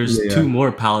then there's yeah, two yeah,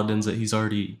 more paladins that he's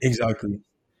already exactly.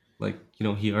 like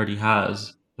he already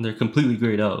has, and they're completely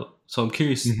grayed out. So I'm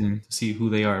curious Hmm. to see who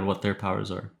they are and what their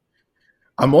powers are.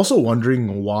 I'm also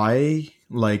wondering why,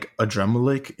 like,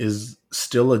 Adremelik is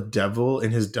still a devil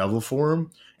in his devil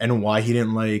form, and why he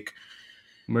didn't like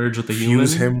Merge with the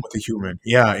fuse human. him with a human.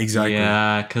 Yeah, exactly.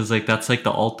 Yeah, because like that's like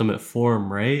the ultimate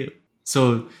form, right?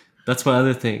 So that's my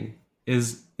other thing.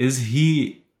 Is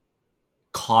he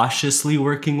cautiously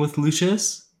working with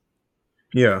Lucius?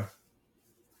 Yeah,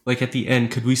 Like at the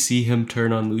end, could we see him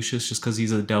turn on Lucius just because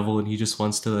he's a devil and he just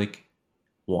wants to like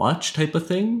watch type of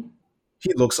thing?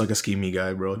 he looks like a schemy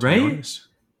guy, bro. To be Right? honest.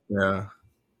 Yeah.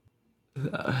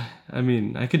 I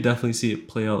mean, I could definitely see it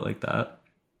play out like that.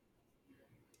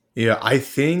 Yeah, I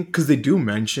think because they do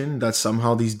mention that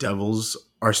somehow these devils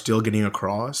are still getting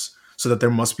across, so that there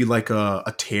must be like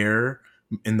a tear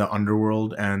in the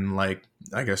underworld and like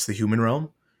I guess the human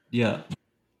realm. Yeah.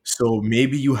 So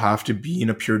maybe you have to be in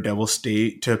a pure devil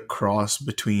state to cross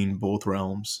between both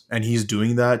realms, and he's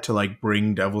doing that to like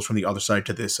bring devils from the other side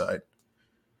to this side.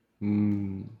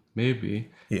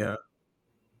 Maybe. Yeah,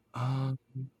 Uh,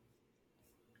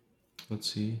 let's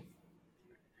see.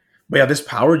 but yeah, this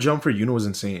power jump for Yuno was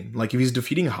insane. Like if he's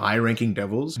defeating high-ranking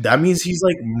devils, that means he's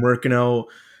like murking out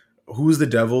who's the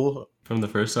devil. From the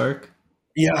first arc?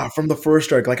 Yeah, from the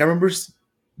first arc. Like I remember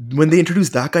when they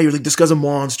introduced that guy, you're like, this guy's a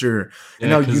monster, and Yeah,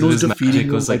 now because of Yuno's his defeating magic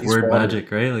him was like like his word father.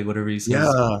 magic, right? Like whatever he says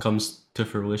Yeah, comes to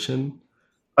fruition.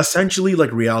 essentially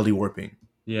like reality warping.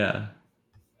 Yeah.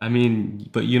 I mean,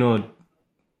 but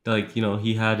like,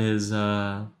 he had his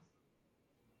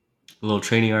little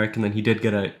training arc and then he did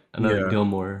get another Yeah,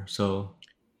 Gilmore. So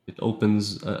it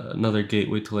opens another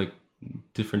gateway to like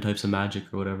different types of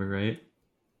magic or whatever, right?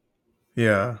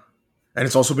 yeah, and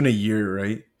it's also been a year,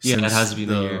 right, Yeah, it has since been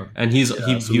a the year. And he's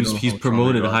yeah, so we don't know he's how strong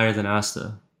it promoted got. higher than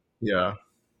Asta. Yeah,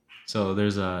 So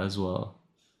there's as well.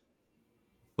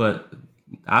 But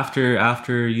after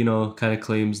kind of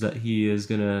claims that he is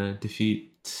gonna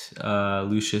defeat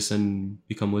Lucius and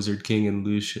become Wizard King, and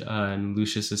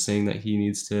Lucius is saying that he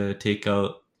needs to take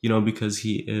out because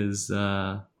he is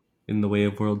in the way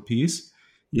of world peace.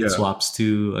 It yeah, swaps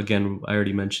to, again, I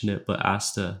already mentioned it, but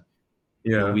Asta.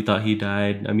 yeah, We thought he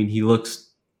died. I mean, he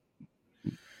looks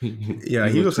yeah. he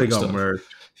He looks looks like he messed got up. murked.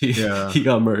 He Yeah, he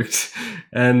got murked,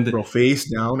 and bro, face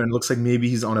down, and looks like maybe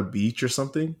he's on a beach or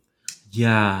something.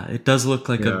 yeah, it does look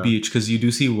like a Yeah, beach because you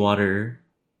do see water.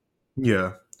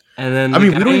 yeah. And then I the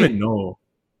mean, we don't even guy know.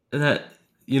 that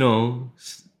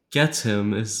gets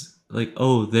him is like,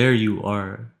 "Oh, there you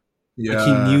are." Like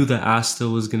he knew Yeah, that Asta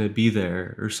was gonna be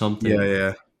there or yeah, something.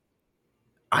 yeah.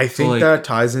 I So think like that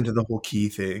ties into the whole key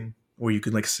thing where you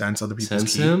can like sense other people's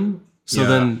sense key. him. So Yeah,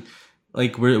 then,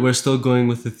 like we're still going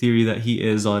with the theory that he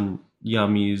is on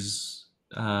Yami's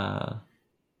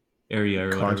area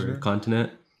or whatever continent.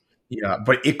 continent Yeah,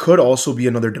 but it could also be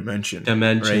another dimension,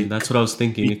 dimension. right? That's what I was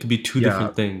thinking. It could be two Yeah,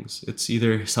 different things. It's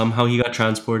either somehow he got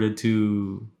transported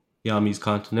to Yami's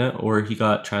continent, or he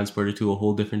got transported to a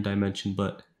whole different dimension.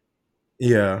 But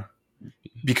yeah.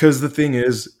 Because the thing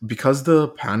is, because the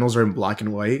panels are in black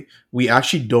and white, we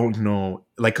actually don't know.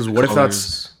 Like, because The what if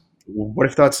that's,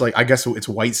 colors. like, I guess it's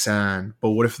white sand,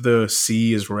 but what if the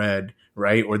sea is red,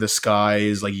 right? Or the sky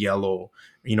is like yellow,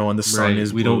 and the sun Right.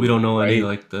 is We don't blue, know any right?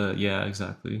 like the yeah,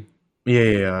 exactly. Yeah,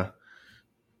 yeah, yeah.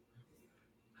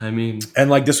 I mean,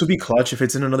 And like this would be clutch if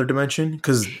it's in another dimension,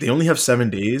 because they only have 7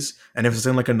 days, and if it's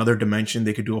in like another dimension,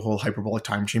 they could do a whole hyperbolic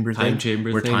time chamber time thing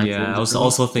chamber where thing, time yeah. flows I was differently.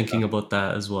 also Yeah, thinking about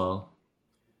that as well.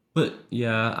 But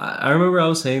yeah, I remember I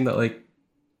was saying that like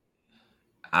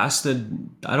Asta,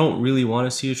 I don't really want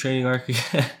to see a training arc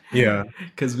again yeah,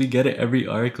 because we get it every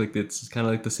arc. Like it's kind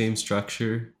of like the same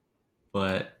structure.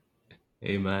 But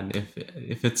hey, man,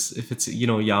 if it's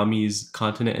Yami's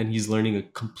continent and he's learning a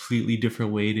completely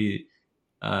different way to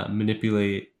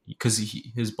manipulate because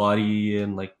his body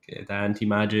and like the anti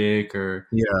magic or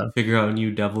yeah. figure out a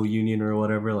new devil union or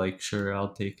whatever, like sure,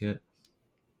 I'll take it.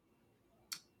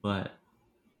 But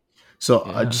So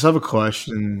I yeah, just have a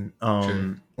question.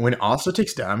 sure. When Asta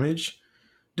takes damage,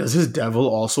 does his devil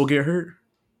also get hurt?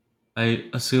 I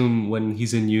assume when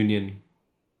he's in union,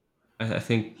 I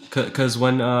think because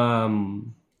when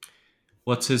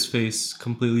what's his face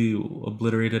completely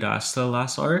obliterated Asta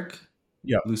last arc,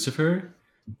 Yep. Lucifer.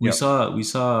 We Yep. saw we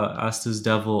saw Asta's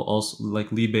devil also like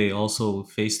Libe also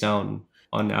face down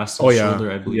on Oh Asta's yeah. shoulder,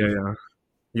 I Yeah, believe. yeah.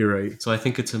 You're right. So I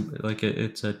think it's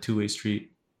a two-way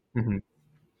street. Hmm.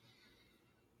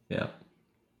 Yeah.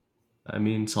 I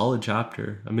mean, solid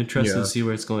chapter. I'm interested to Yeah. see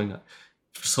where it's going.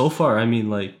 So far, I mean,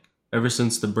 like ever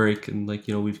since the break and like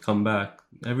we've come back,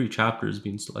 every chapter has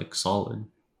been like solid.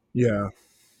 Yeah.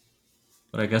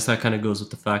 But I guess that kind of goes with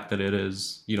the fact that it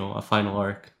is a final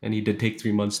arc, and he did take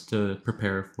 3 months to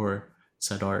prepare for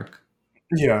said arc.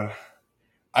 Yeah.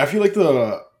 I feel like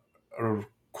the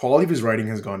quality of his writing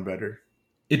has gone better.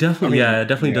 It I definitely, mean, yeah, it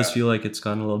definitely yeah. does feel like it's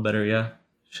gotten a little better. Yeah.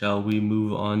 Shall we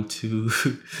move on to?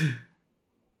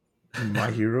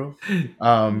 My Hero.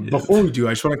 Yeah. Before we do,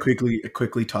 I just want to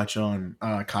quickly touch on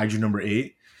Kaiju number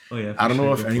 8. Oh yeah, I for don't sure.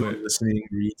 know Go if anyone for it. listening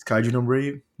reads Kaiju number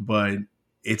 8, but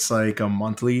it's like a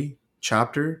monthly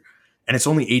chapter, and it's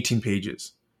only 18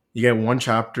 pages. You get one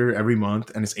chapter every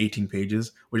month, and it's 18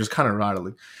 pages, which is kind of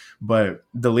rattling. But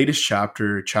the latest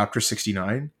chapter, chapter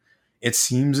 69, it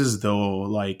seems as though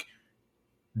like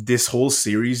this whole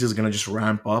series is gonna just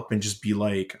ramp up and just be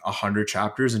like 100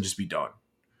 chapters and just be done,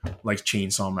 like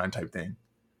Chainsaw Man type thing.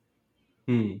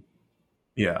 Hmm.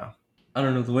 Yeah, I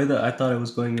don't know the way that I thought it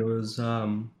was going. It was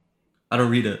I don't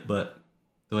read it, but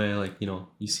the way like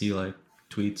you see like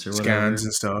tweets or scans whatever,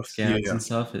 and stuff. Yeah, scans yeah. and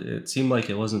stuff. It seemed like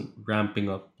it wasn't ramping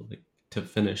up like to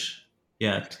finish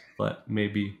yet, but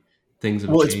maybe things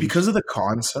have Well, it's because changed. of the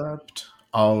concept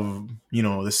of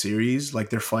the series. Like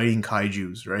they're fighting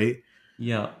kaiju's, right?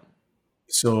 Yeah.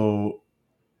 So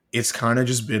it's kind of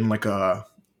just been like a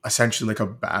essentially like a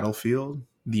battlefield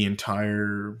the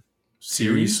entire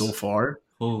series so Series. far.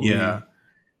 Yeah, Holy.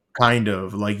 kind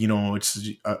of like it's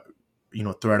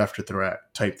threat after threat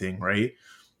type thing, right?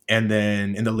 And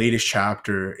then in the latest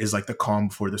chapter is like the calm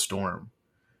before the storm.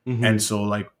 And Mm-hmm. so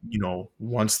like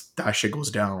once that shit goes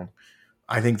down,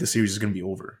 I think the series is gonna be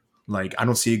over. Like I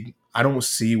don't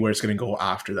see where it's gonna go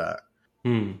after that.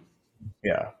 Hmm.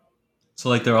 Yeah. So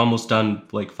like they're almost done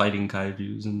like fighting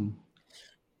kaiju's and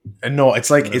And no, it's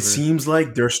like it whatever. seems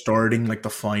like they're starting like the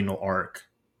final arc,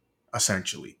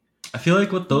 essentially. I feel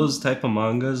like with those type of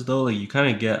mangas though, like you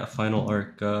kind of get a final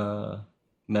arc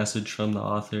message from the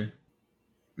author.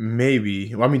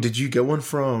 Maybe. Well, I mean, did you get one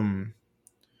from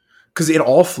because it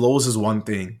all flows as one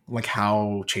thing, like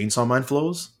how Chainsaw Man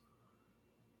flows.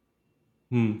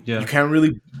 Hmm, You yeah. can't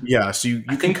really yeah, so you,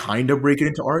 I you can think kind of break it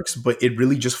into arcs, but it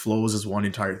really just flows as one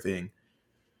entire thing.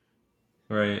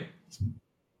 right.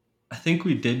 I think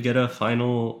we did get a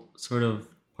final sort of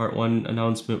part one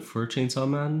announcement for Chainsaw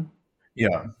Man.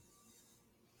 Yeah.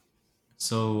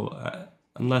 So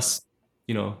unless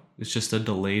it's just a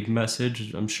delayed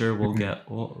message, I'm sure we'll Mhm. get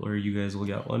or you guys will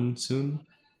get one soon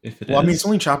if it Well, I mean, it's is.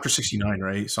 only chapter 69,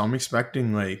 right? So I'm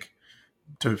expecting like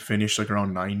to finish like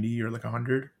around 90 or like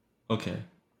 100. Okay.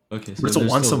 Okay, But so it's a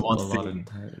there's once still a a month lot of thing.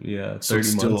 time. Yeah, So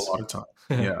it's 30 still a months. lot of time.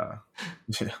 Yeah.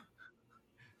 Yeah.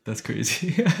 That's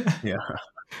crazy. Yeah.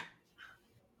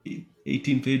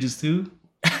 18 pages too?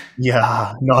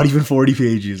 Yeah. Not even 40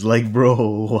 pages. Like, bro,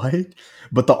 what?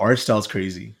 But the art style's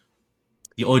crazy.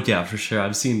 Oh yeah, for sure.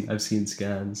 I've seen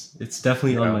scans. It's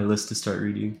definitely on my Yeah. list to start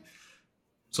reading.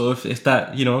 So if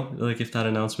that, like if that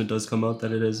announcement does come out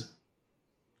that it is,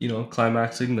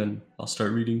 climaxing, then I'll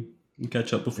start reading and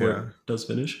catch up before it Yeah. does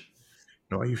finish.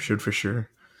 No, you should for sure.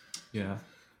 Yeah.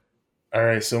 All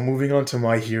right. So moving on to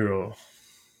My Hero.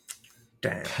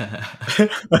 damn.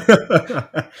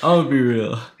 I'll be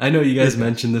real. I know you guys Yeah.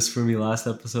 mentioned this for me last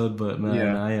episode, but man,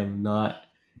 Yeah. I am not.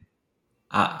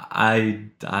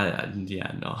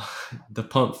 Yeah, no. The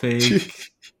pump fake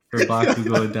for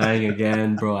Bakugo dying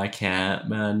again, bro. I can't,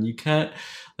 man. You can't.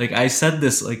 Like I said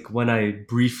this, like when I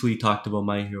briefly talked about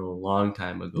My Hero a long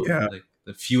time ago, Yeah. like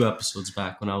a few episodes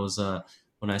back, when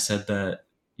I said that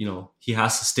he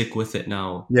has to stick with it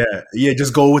now. Yeah. Yeah.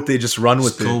 Just go with it. Just run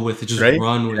Just with go it. with it. Just Right?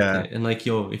 run with Yeah. it. And like,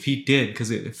 yo, if he did,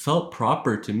 because it felt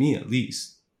proper to me at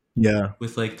least, Yeah.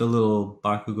 with like the little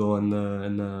Bakugo and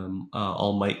the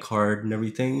All Might card and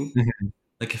everything. Mhm.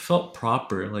 Like it felt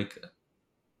proper. Like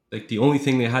the only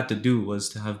thing they had to do was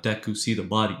to have Deku see the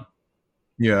body.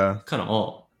 Yeah. Kind of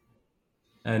all,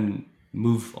 and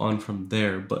move on from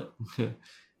there. But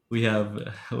we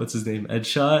have what's his name,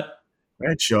 Edshot.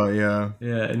 Headshot. Yeah.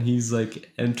 Yeah, and he's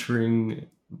like entering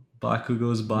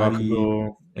Bakugo's body,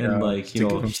 Bakugo. and Yeah. like Give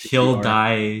him he'll CPR.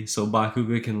 die so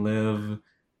Bakugo can live.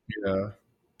 Yeah.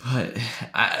 But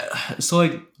so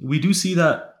like we do see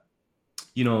that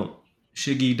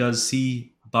Shiggy does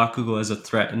see Bakugo as a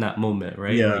threat in that moment,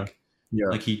 right? Yeah. Yeah.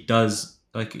 Like he does,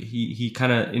 like he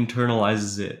kind of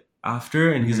internalizes it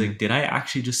after, and he's Mhm. like, did I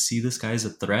actually just see this guy as a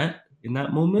threat in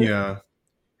that moment? Yeah.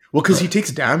 Well, because he But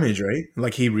takes damage, right?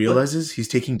 Like he but realizes he's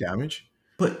taking damage.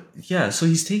 but yeah, so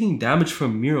he's taking damage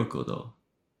from Miracle though.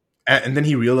 And then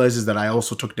he realizes that I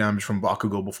also took damage from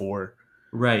Bakugo before.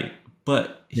 Right.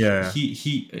 But Yeah.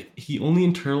 he only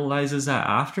internalizes that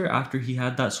after he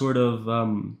had that sort of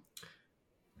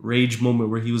rage moment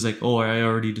where he was like, "Oh, I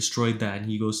already destroyed that," and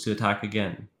he goes to attack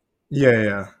again. Yeah.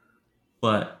 Yeah.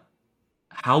 But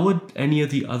how would any of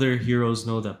the other heroes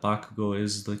know that Bakugo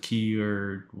is the key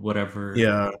or whatever?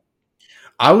 Yeah.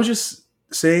 I was just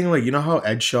saying, like, you know how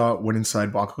Edshot went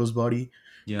inside Bakugo's body?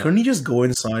 Yeah. Couldn't he just go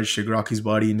inside Shigaraki's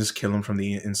body and just kill him from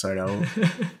the inside out?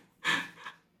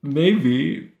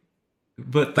 Maybe.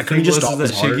 But the Like, couldn't thing he just was is stop that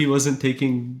his heart? Shiggy wasn't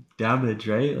taking damage,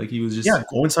 right? Like he was Yeah, just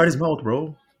go inside his mouth,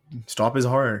 bro. Stop his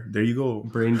heart. There you go.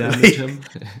 brain damage him.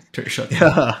 Shut Yeah.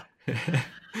 up.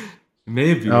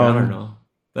 Maybe, I don't Um. know.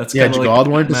 That's Yeah. kind of like God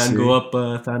wanted to Ant-Man go say.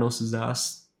 up Thanos'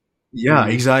 ass Yeah.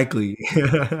 theory. Exactly.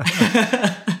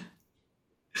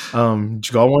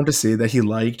 Jigal wanted to say that he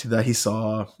liked that he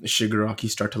saw Shigaraki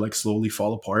start to like slowly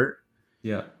fall apart,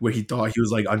 Yeah. where he thought he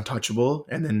was like untouchable,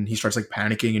 and then he starts like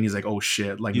panicking, and he's like, "Oh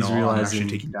shit! Like, He's no, I'm actually realizing,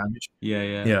 taking damage."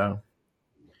 yeah. Yeah,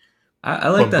 I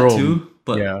like but that bro, too,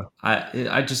 but yeah,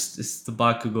 I just, it's the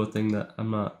Bakugo thing that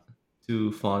I'm not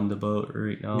too fond about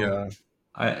right now. yeah,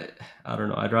 I I don't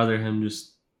know. I'd rather him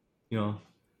just, you know,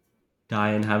 die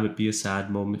and have it be a sad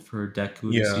moment for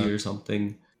Deku to see yeah. or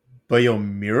something. But yo,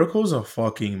 Miracle's a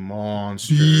fucking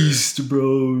monster. Beast,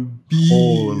 bro. Beast.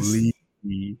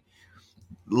 Holy,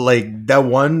 like that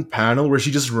one panel where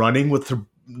she's just running with her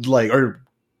like, or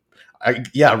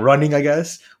yeah, running, I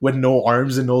guess, with no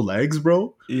arms and no legs,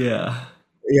 bro. Yeah.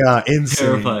 Yeah, insane.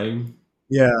 Terrifying.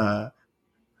 Yeah,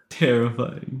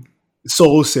 Terrifying.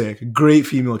 so sick. Great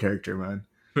female character, man.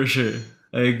 For sure.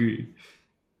 I agree.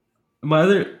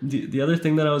 The other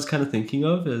thing that I was kind of thinking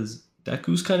of is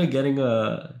Deku's kind of getting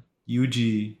a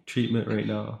Yuji treatment right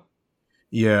now.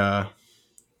 Yeah.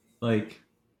 Like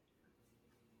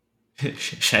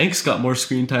Shanks got more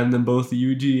screen time than both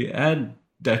Yuji and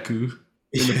Deku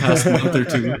in the past month or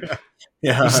two,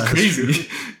 Yeah, which is that's true.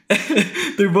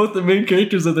 crazy. They're both the main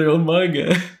characters of their own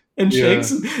manga, and Yeah,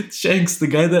 Shanks, the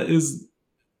guy that is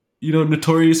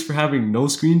notorious for having no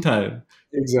screen time,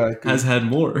 has exactly. had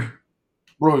more.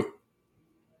 Bro,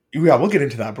 yeah, we'll get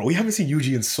into that, bro. We haven't seen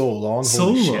Yuji in so long. So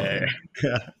Holy shit.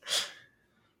 long.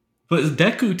 But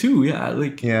Deku too, yeah.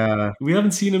 Like Yeah. we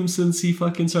haven't seen him since he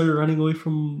fucking started running away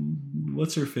from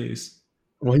what's her face.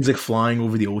 Well, he's like flying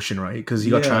over the ocean, right? Because he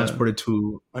got Yeah, transported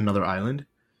to another island.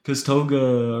 because Toga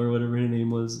or whatever her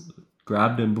name was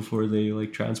grabbed him before they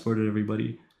like transported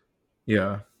everybody.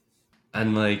 Yeah.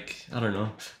 And like I don't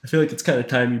know, I feel like it's kind of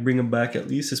time you bring him back at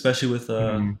least, especially with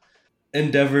Mhm.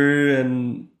 Endeavor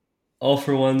and All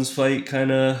for One's fight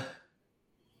kind of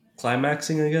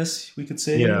climaxing, I guess we could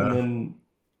say, and Yeah. then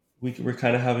we're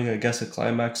kind of having, I guess, a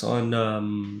climax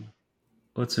on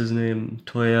what's his name,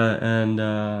 Toya and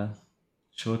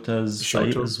Shota's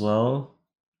fight Shoto. as well.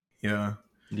 Yeah.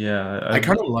 Yeah, I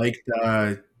kind of like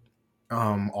that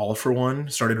All for One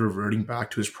started reverting back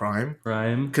to his prime.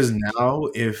 Prime. Because now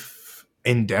if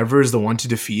Endeavor is the one to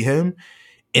defeat him,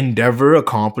 Endeavor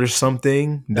accomplished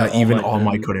something That that All even Might All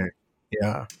Might didn't. couldn't.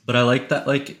 Yeah. But I like that,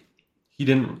 like, he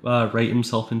didn't write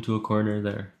himself into a corner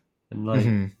there. And, like,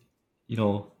 Hmm.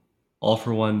 All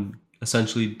for One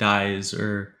essentially dies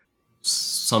or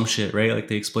some shit, right? Like,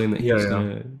 they explain that he Yeah, was yeah.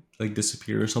 gonna, like,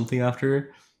 disappear or something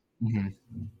after. Hmm.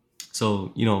 So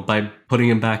So, by putting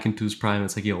him back into his prime,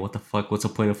 it's like, yo, what the fuck? What's the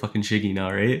point of fucking Shiggy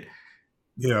now, right?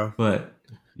 Yeah. But,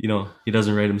 he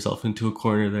doesn't write himself into a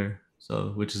corner there.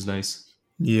 So, which is nice.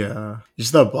 Yeah.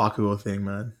 Just that Bakugo thing,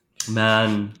 man.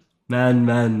 Man,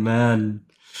 man.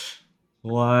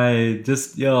 Why?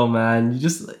 Just, yo, man, you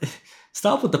just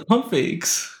stop with the pump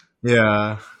fakes.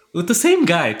 Yeah. With the same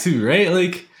guy, too, right?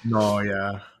 Like, No,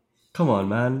 yeah. come on,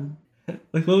 man.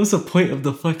 Like, what was the point of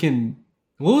the fucking.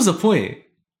 What was the point?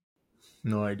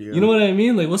 No idea. You know what I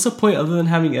mean? Like, what's the point other than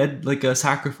having Ed, like, a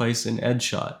sacrifice in Ed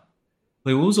shot?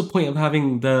 Like, what was the point of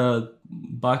having the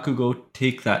Bakugo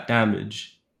take that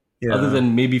damage? Yeah. Other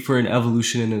than maybe for an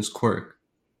evolution in his quirk.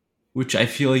 Which I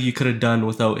feel like you could have done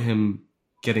without him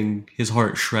getting his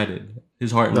heart shredded.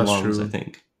 His heart and That's lungs, true. I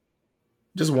think.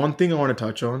 Just one thing I want to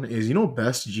touch on is,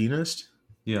 Best Jeanist?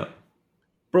 Yeah.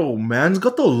 Bro, man's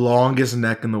got the longest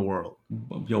neck in the world.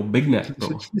 Yo, big neck,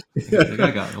 bro. That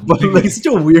guy got a But big like neck. such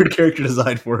a weird character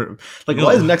design for him. Like, Yo.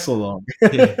 why is his neck so long?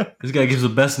 Yeah, this guy gives the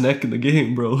best neck in the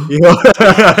game, bro.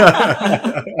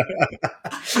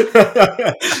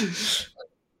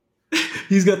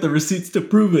 He's got the receipts to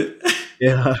prove it.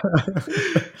 Yeah.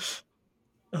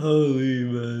 Holy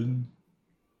man.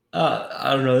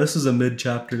 I don't know. This was a mid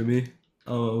chapter to me.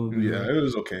 Yeah, it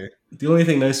was okay. The only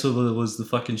thing nice with it was the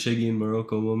fucking Shiggy and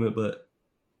Morocco moment, but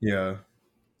Yeah.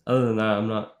 other than that, I'm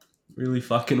not really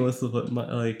fucking with what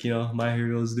my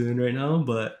hero's doing right now.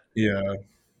 But Yeah.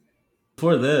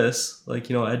 before this,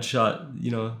 Ed shot,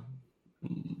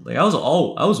 like I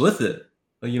was with it.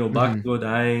 Like, Bakugo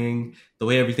dying, the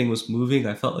way everything was moving,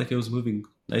 I felt like it was moving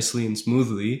nicely and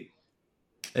smoothly.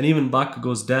 And even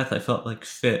Bakugo's death, I felt like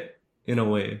fit in a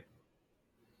way.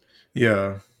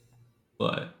 Yeah.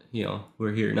 But,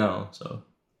 we're here now, so.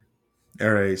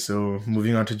 All right, so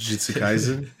moving on to Jujutsu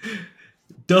Kaisen.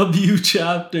 W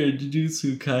chapter,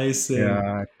 Jujutsu Kaisen.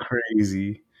 Yeah,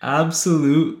 crazy.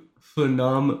 Absolute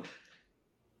phenomenal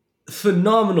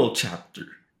chapter.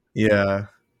 Yeah.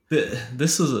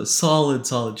 This was a solid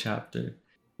chapter.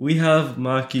 We have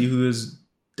Maki, who has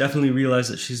definitely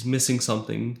realized that she's missing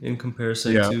something in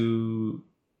comparison to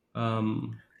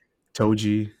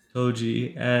Toji,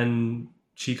 and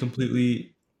she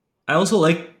completely. I also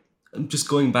like, just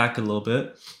going back a little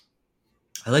bit,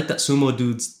 I like that Sumo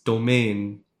Dude's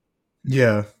domain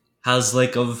has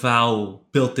like a vow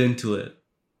built into it.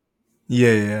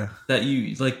 Yeah. That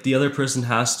the other person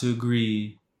has to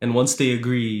agree, and once they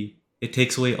agree, it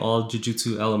takes away all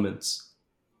Jujutsu elements.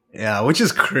 Yeah, which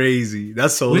is crazy.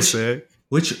 That's so sick.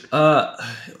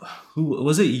 Who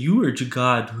was it? You or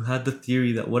Jagad who had the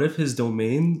theory that what if his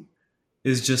domain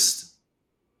is just?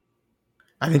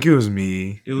 I think it was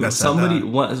me. It was somebody.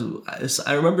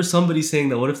 I remember somebody saying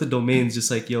that. What if the domain's just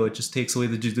like, yo, it just takes away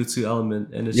the Jujutsu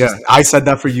element, and it's just. I said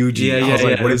that for you, G. I was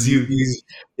like, what is you?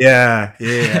 Yeah.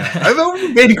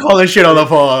 I've been calling shit on the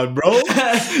phone, bro.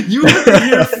 You heard it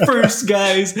here first,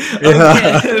 guys.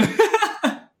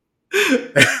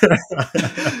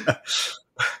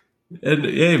 And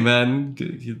hey, man,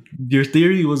 your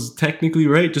theory was technically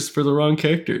right, just for the wrong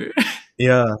character.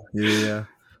 Yeah.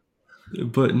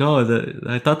 But no,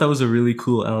 I thought that was a really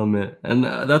cool element, and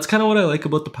that's kind of what I like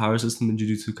about the power system in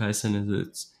Jujutsu Kaisen.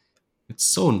 Is it's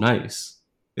so nice.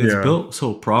 It's built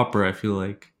so proper. I feel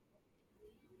like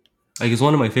it's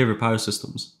one of my favorite power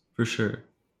systems for sure.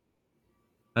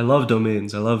 I love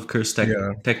domains. I love curse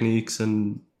techniques,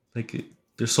 and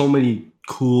there's so many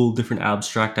cool different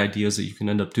abstract ideas that you can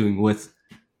end up doing with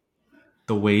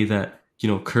the way that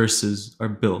curses are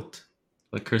built,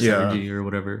 like curse energy or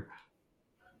whatever.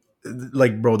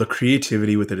 Like, bro, the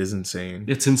creativity with it is insane.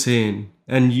 It's insane.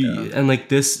 And and like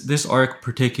this arc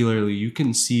particularly, you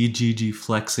can see Gigi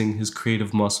flexing his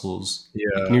creative muscles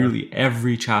nearly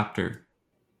every chapter.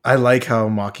 I like how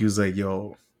Maki was like,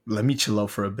 yo, let me chill out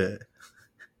for a bit.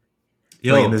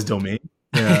 Yo, in this domain.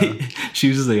 Yeah. She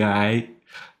was just like, all right,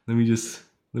 let me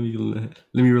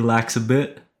relax a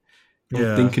bit.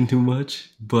 Not thinking too much.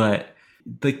 But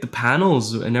like the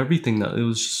panels and everything, it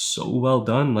was so well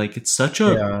done. Like it's such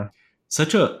a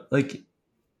like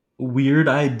weird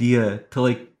idea to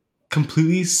like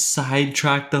completely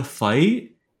sidetrack the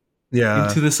fight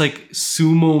into this like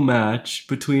sumo match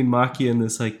between Maki and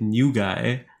this like new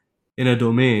guy in a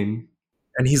domain.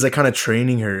 And he's like kind of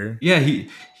training her. Yeah,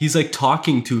 he's like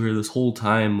talking to her this whole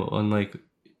time on like,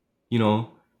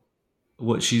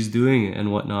 what she's doing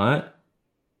and whatnot.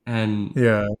 And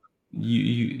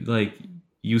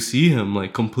you see him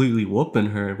like completely whooping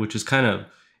her, which is kind of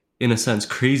in a sense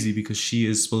crazy because she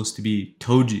is supposed to be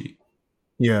Toji.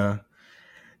 Yeah.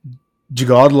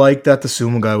 Jagad liked that the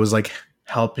sumo guy was like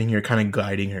helping her, kind of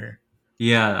guiding her.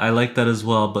 Yeah, I like that as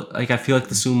well. But like I feel like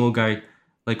the sumo guy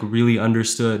like really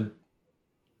understood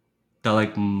that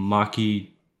like Maki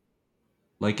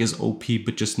like is OP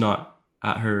but just not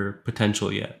at her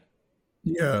potential yet.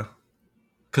 Yeah.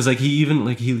 Cause like he even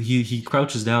like he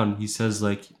crouches down. He says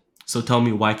like, "So tell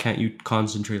me, why can't you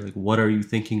concentrate? Like, what are you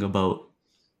thinking about?"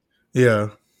 Yeah.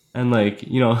 And like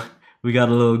we got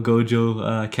a little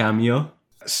Gojo cameo.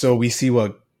 So we see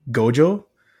what Gojo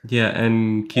Yeah,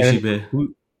 and and Kishibe,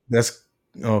 who that's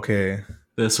okay.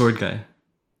 the sword guy,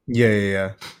 Yeah, yeah,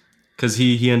 yeah. because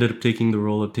he ended up taking the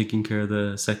role of taking care of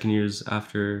the second years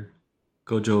after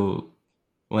Gojo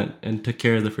went and took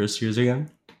care of the first years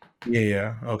again. Yeah,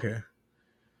 yeah. Okay.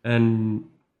 And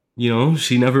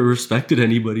she never respected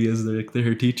anybody as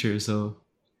her teacher. So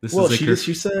this Well, is like her.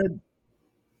 she said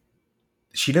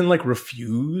she didn't like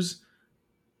refuse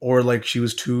or like she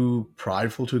was too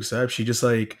prideful to accept. She just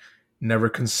like never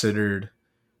considered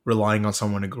relying on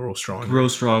someone to grow Grow stronger.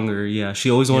 stronger. Yeah, she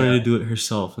always wanted Yeah. to do it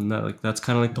herself, and that's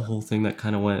kind of like the whole thing that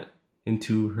kind of went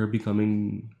into her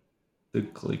becoming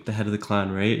the head of the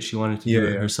clan, right? She wanted to Yeah, do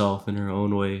it yeah. herself in her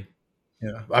own way.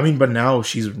 Yeah. I mean, but now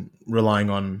she's relying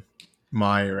on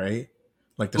Mai, right?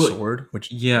 Like the But sword,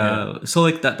 which yeah. yeah, so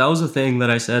like that was the thing that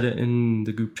I said in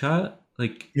the group chat.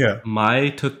 Like Yeah. Mai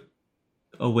took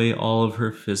away all of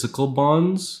her physical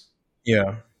bonds,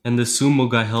 Yeah. and the sumo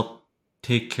guy helped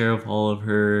take care of all of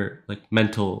her like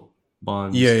mental Yeah,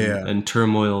 bonds yeah. and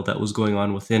turmoil that was going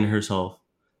on within herself.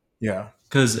 Yeah.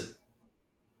 Because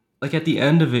like at the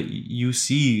end of it, you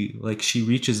see like she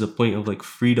reaches a point of like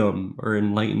freedom or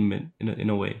enlightenment in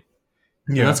a way.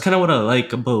 And that's Yeah. kind of what I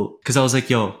like about, because I was like,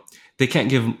 yo, they can't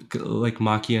give like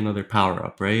Maki another power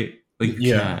up, right? Like you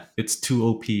Yeah. can't. It's too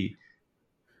OP.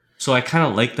 So I kind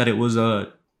of like that it was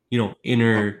a Uh,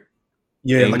 inner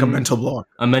yeah, like a thing, mental block.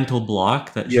 a mental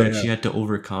block that Yeah, she had to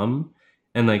overcome.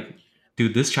 And like,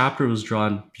 dude, this chapter was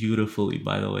drawn beautifully,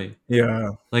 by the way. yeah.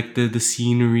 Like the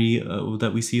scenery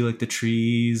that we see, like the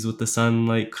trees with the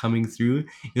sunlight coming through,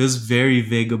 it was very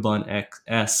vagabond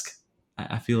esque.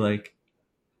 I feel like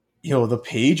Yo, the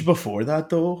page before that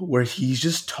though, where he's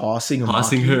just tossing a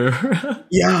tossing Maki. her.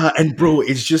 Yeah, and bro,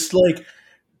 it's just like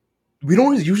we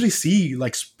don't usually see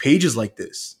like pages like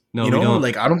this. No, You we know, don't.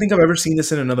 like I don't think I've ever seen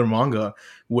this in another manga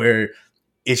where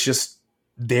it's just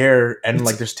there and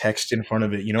like It's there's text in front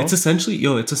of it. You it's know? essentially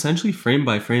it's essentially frame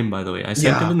by frame. By the way, I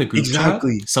sent it Yeah, in the group chat.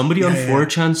 exactly. Somebody on Yeah, yeah.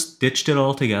 4chan stitched it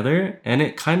all together, and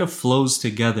it kind of flows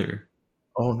together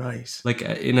Oh, nice. like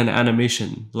in an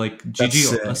animation. Like That's Gigi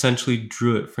sick. essentially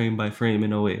drew it frame by frame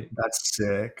in a way. That's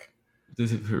sick.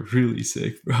 This is really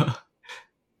sick, bro.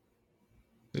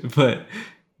 But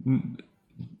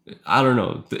I don't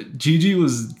know. Gigi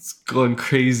was going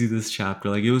crazy this chapter.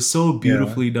 Like it was so Yeah,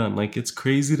 beautifully done. Like it's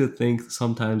crazy to think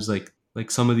sometimes like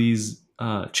some of these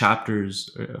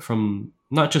chapters from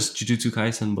not just Jujutsu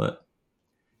Kaisen but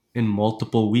in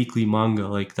multiple weekly manga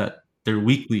like that they're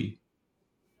weekly.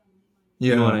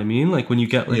 You know what yeah, I mean? Like when you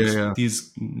get like yeah, yeah,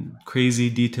 these crazy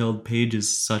detailed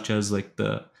pages such as like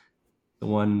the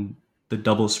one the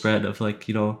double spread of like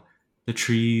the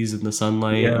trees and the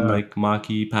sunlight and yeah, like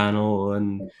Maki panel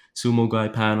and Sumo guy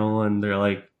panel, and they're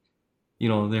like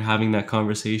they're having that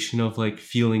conversation of like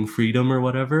feeling freedom or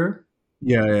whatever,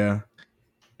 yeah, yeah,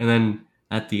 and then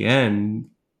at the end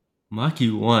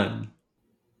Maki won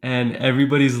and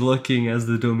everybody's looking as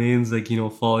the domain's like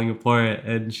falling apart,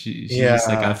 and she's just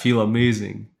like, I yeah. feel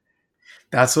amazing.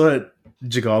 That's what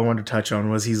Jagal wanted to touch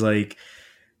on. Was he's like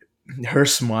her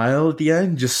smile at the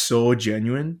end, just so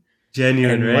genuine,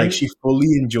 Genuine, and like right? she fully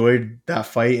enjoyed that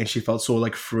fight, and she felt so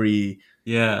like free.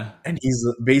 Yeah. And he's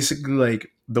basically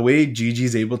like the way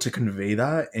Gigi's able to convey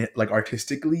that, like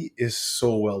artistically, is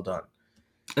so well done.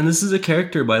 And this is a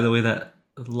character, by the way, that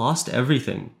lost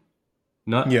everything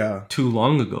not Yeah, too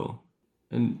long ago,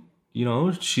 and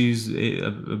she's a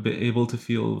bit able to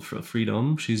feel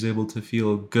freedom. She's able to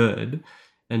feel good,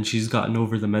 and she's gotten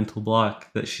over the mental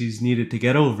block that she's needed to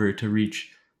get over to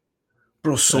reach,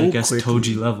 bro, I so guess, Toji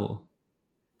quickly, level.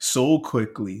 so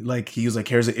quickly. Like he was like,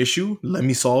 "Here's an issue. Let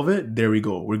me solve it. There we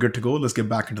go. We're good to go. Let's get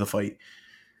back into the fight."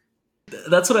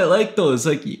 That's what I like, though. It's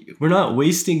like we're not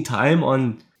wasting time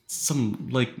on some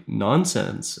like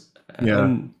nonsense. Yeah,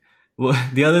 And well,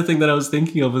 the other thing that I was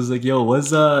thinking of was like, yo,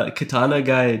 was Katana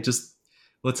guy just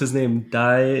what's his name?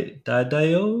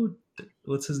 Dio?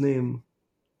 What's his name?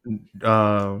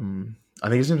 I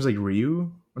think his name's like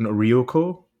Ryu, no,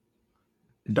 Ryoko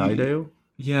Daideo.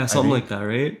 Yeah, I something like think. that,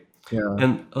 right? Yeah,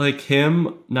 And like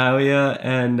him, Naoya,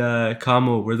 and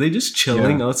Kamo, were they just yeah.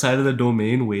 chilling outside of the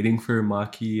domain waiting for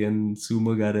Maki and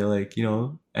Sumoga to like,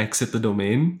 exit the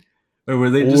domain? Or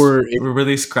Or if, or were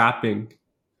they scrapping?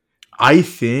 I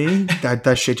think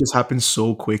that shit just happened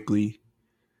so quickly.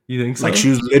 You think Like she so?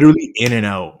 was literally in and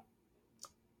out.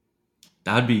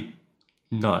 That'd be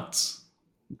nuts.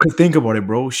 Cause think about it,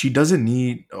 bro. She doesn't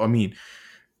need. I mean,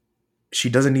 she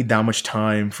doesn't need that much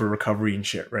time for recovery and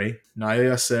shit, right?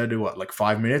 Naya said what, like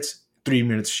 5 minutes, 3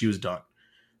 minutes, she was done.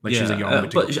 Like she was Yeah, like, "Yo, I'm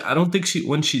good to go." but I don't think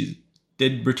when she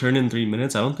did return in 3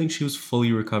 minutes, I don't think she was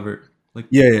fully recovered. Like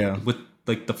Yeah, yeah. with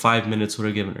like the 5 minutes would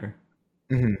have given her.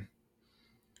 Hmm.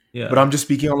 But Yeah, I'm just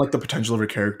speaking on like the potential of her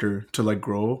character to like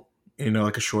grow in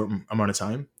like a short amount of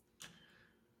time.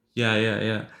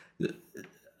 yeah.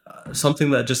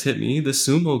 Something that just hit me: the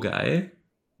sumo guy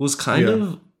was kind Yeah,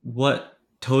 of what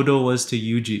Todo was to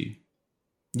Yuji,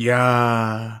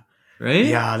 yeah, right?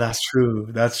 yeah. That's true.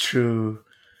 That's true.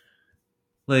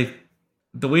 Like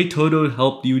the way Todo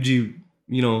helped Yuji,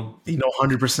 you know,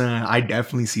 100%. I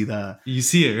definitely see that. you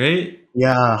see it, right?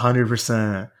 Yeah,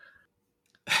 100%.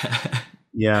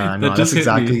 Yeah, That no, that's just hit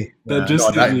exactly. me. That Yeah,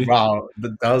 no, just hit that me. wow,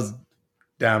 that was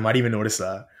damn. I didn't even notice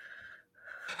that.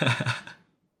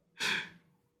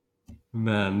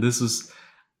 Man, this was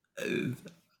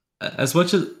as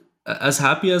much as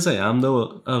happy as I am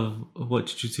though of what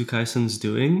Jujutsu Kaisen's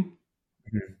doing.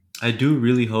 Mhm. I do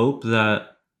really hope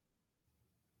that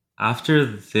after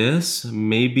this,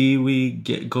 maybe we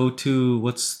go to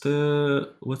what's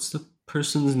the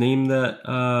person's name that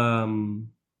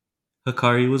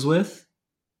Hikari was with?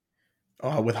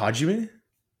 With Hajime.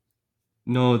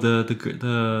 No,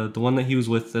 the one that he was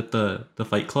with at the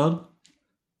fight club,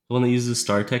 the one that uses the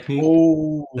star technique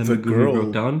Oh, that the Megumi broke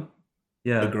girl. down. The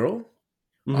Yeah. girl.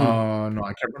 Hmm. No,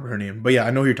 I can't remember her name, but yeah,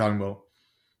 I know who you're talking about.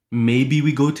 Maybe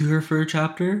we go to her for a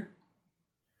chapter,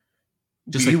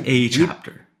 just We like a we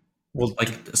chapter, well, like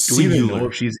do we even know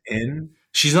if singular. she's in?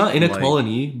 She's not in a Like,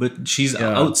 colony, but she's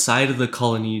yeah. outside of the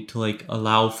colony to like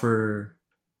allow for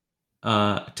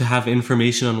to have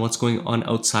information on what's going on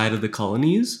outside of the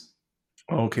colonies.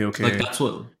 Okay, Like okay. that's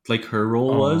what like her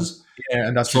role Um, was. yeah,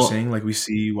 and that's what you're So saying. Like, we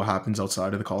see what happens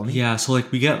outside of the colony. yeah, so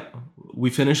like we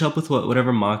finish up with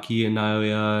whatever Maki and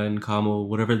Naoya and Kamo,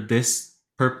 whatever this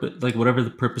purpose, like whatever the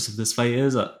purpose of this fight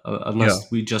is, Yeah,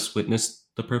 unless we just witnessed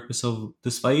the purpose of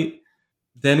this fight.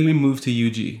 Then we move to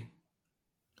Yuji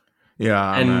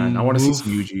yeah, man. I and want to see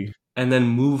some move Yuji. and then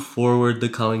move forward the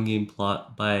Culling game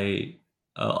plot by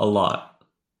a lot.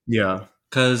 Yeah,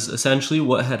 Because essentially,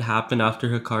 what had happened after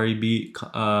Hikari beat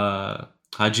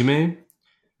Hajime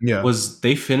yeah, was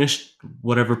they finished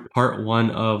whatever part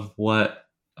one of what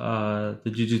the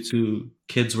Jujutsu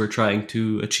kids were trying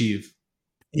to achieve.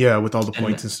 yeah. With all the And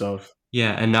points and stuff.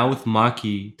 yeah, and now with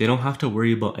Maki, they don't have to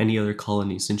worry about any other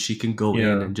colonies, and she can go in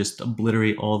Yeah, and just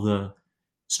obliterate all the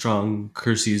strong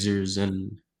curse users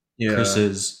and yeah,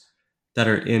 curses that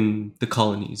are in the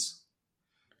colonies.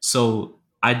 So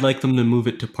I'd like them to move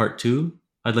it to part two.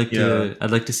 yeah,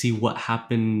 I'd like to see what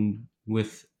happened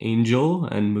with Angel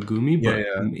and Megumi, yeah, but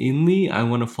yeah. mainly I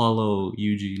want to follow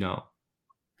Yuji now.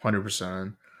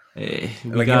 100%. We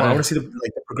Like, I want gotta to see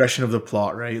the progression of the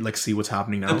plot, right? Like, see what's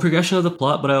happening the now. progression of the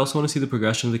plot, but I also want to see the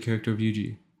progression of the character of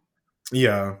Yuji.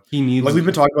 Yeah, He like needs we've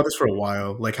been talking about this for a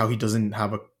while. Like how he doesn't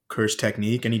have a curse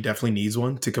technique, and he definitely needs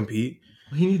one to compete.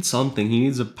 he needs something. He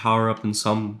needs a power up in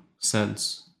some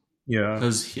sense Yeah,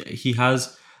 because he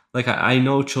has like I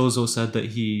know Chozo said that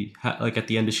like at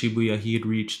the end of Shibuya he had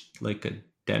reached like a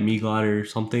demigod or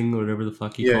something or whatever the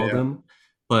fuck he yeah, called yeah. him,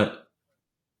 but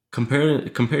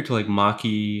compared to like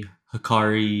Maki,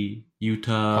 Hikari,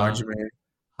 Yuta, Hajime.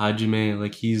 Hajime,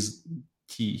 like he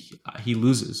he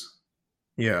loses.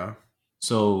 Yeah,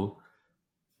 So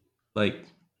like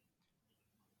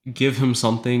give him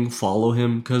something, follow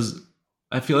him, because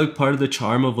I feel like part of the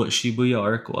charm of what Shibuya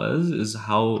arc was is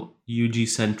how Yuji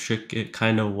centric it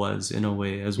kind of was in a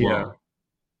way as yeah. well.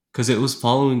 Because it was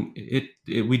following it.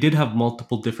 We did have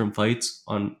multiple different fights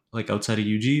on like outside of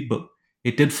Yuji, but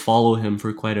it did follow him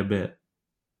for quite a bit.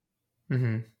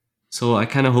 Hmm. So I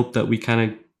kind of hope that we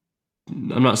kind of.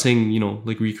 I'm not saying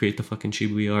like recreate the fucking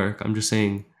Shibuya arc. I'm just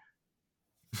saying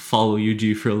follow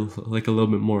Yuji for like a little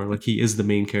bit more. Like he is the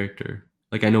main character.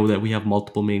 Like I know that we have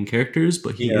multiple main characters,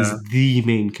 but he Yeah, is the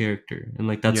main character, and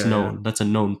like that's yeah, yeah. known. That's a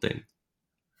known thing.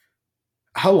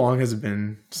 How long has it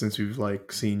been since we've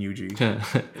like seen Yuji?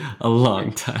 A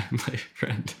long time, my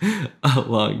friend. A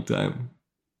long time.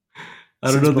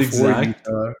 I don't Since know the before exact.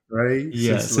 Yuta, right?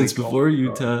 Yeah, Since since like, oh before my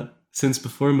god. Yuta, since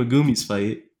before Megumi's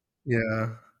fight.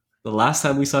 Yeah, The last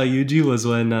time we saw Yuji was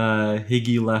when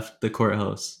Higgy left the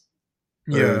courthouse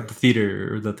or yeah, the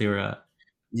theater that they were at.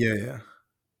 yeah, yeah.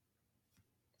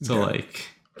 So Damn. like,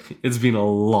 it's been a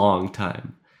long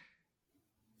time.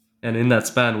 And in that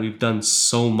span, we've done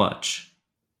so much.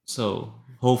 So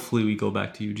hopefully we go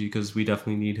back to Yuji because we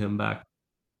definitely need him back.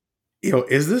 Yo,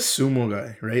 is this sumo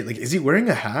guy, right? Like, is he wearing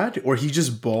a hat or he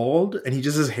just bald and he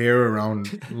just has hair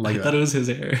around like I thought it that? was his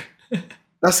hair.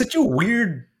 That's such a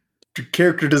weird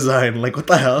character design. Like, what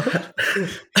the hell?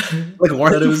 Like, why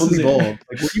Thought aren't it you was his fully hair. bald?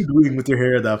 Like, what are you doing with your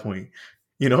hair at that point?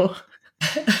 You know?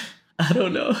 I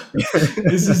don't know.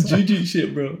 This is Juju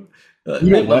shit, bro. You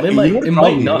know what? It You know what it might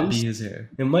probably not be is? his hair.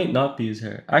 It might not be his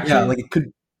hair. Yeah, Actually, like it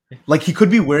could. Like he could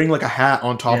be wearing like a hat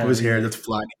on top of yeah, his hair yeah. that's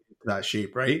flat into that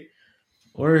shape, right?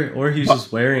 Or he's But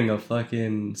just wearing a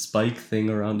fucking spike thing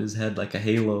around his head like a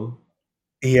halo.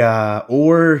 yeah,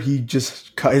 or he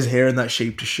just cut his hair in that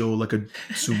shape to show like a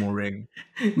sumo ring.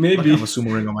 Like I have a Maybe.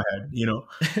 sumo ring on my head, you know?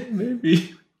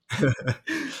 Maybe.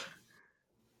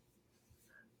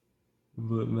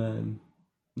 But man,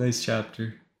 nice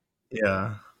chapter.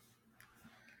 Yeah.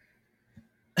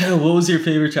 What was your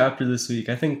favorite chapter this week?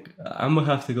 I think I'm gonna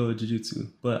have to go with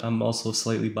Jujutsu, but I'm also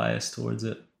slightly biased towards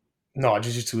it. No,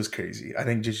 Jujutsu is crazy. I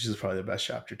think Jujutsu is probably the best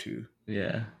chapter too.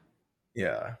 Yeah,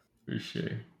 Yeah. for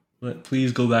sure. But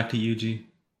please go back to Yuji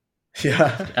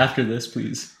Yeah. after this,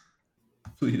 please,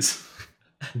 please.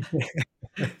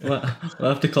 Well, I'll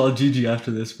have to call Gigi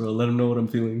after this, bro. Let him know what I'm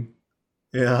feeling.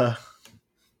 Yeah.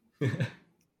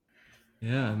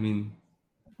 Yeah, I mean,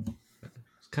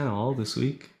 it's kind of all this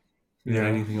week. You got Yeah.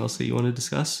 anything else that you want to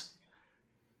discuss?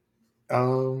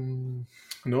 Um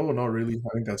no, not really. I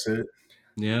think that's it.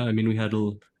 Yeah, I mean, we had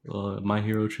a My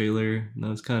Hero trailer. And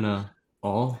that's kind of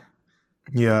all.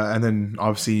 Yeah, and then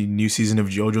obviously new season of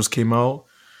JoJo's came out.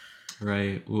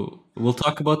 Right. We'll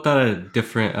talk about that at a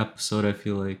different episode, I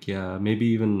feel like. Yeah, maybe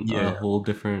even a Yeah. whole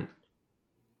different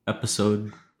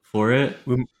episode for it.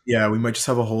 We might just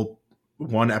have a whole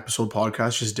one episode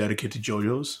podcast just dedicated to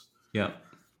JoJo's. Yeah,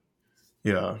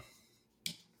 Yeah.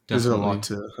 definitely.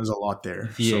 There's a lot there.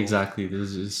 Yeah, So exactly.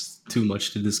 There's just too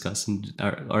much to discuss and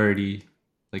already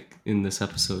like in this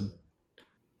episode.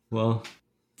 Well,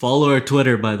 follow our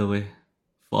Twitter, by the way.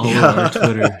 Follow our yeah.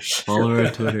 Twitter. Follow our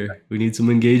Twitter. We need some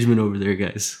engagement over there,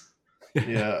 guys.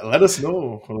 Yeah. Let us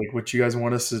know like what you guys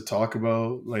want us to talk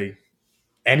about. Like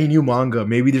any new manga.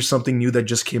 Maybe there's something new that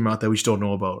just came out that we just don't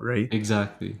know about, right?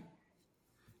 Exactly.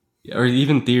 Yeah, or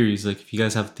even theories. Like if you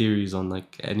guys have theories on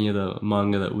like any of the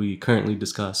manga that we currently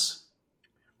discuss,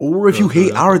 Or if you throw hate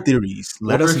it out our there. theories, Or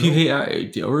let us if you know.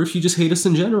 hate, or if you just hate us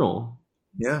in general,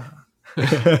 Yeah.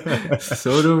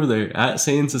 throw it over there at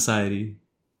Saiyan Society.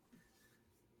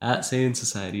 At Saiyan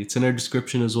Society. It's in our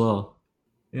description as well.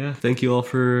 Yeah. Thank you all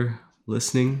for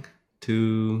listening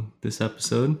to this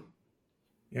episode.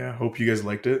 Yeah. Hope you guys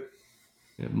liked it.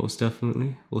 Yeah, most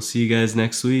definitely. We'll see you guys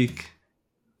next week.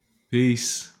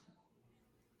 Peace.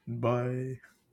 Bye.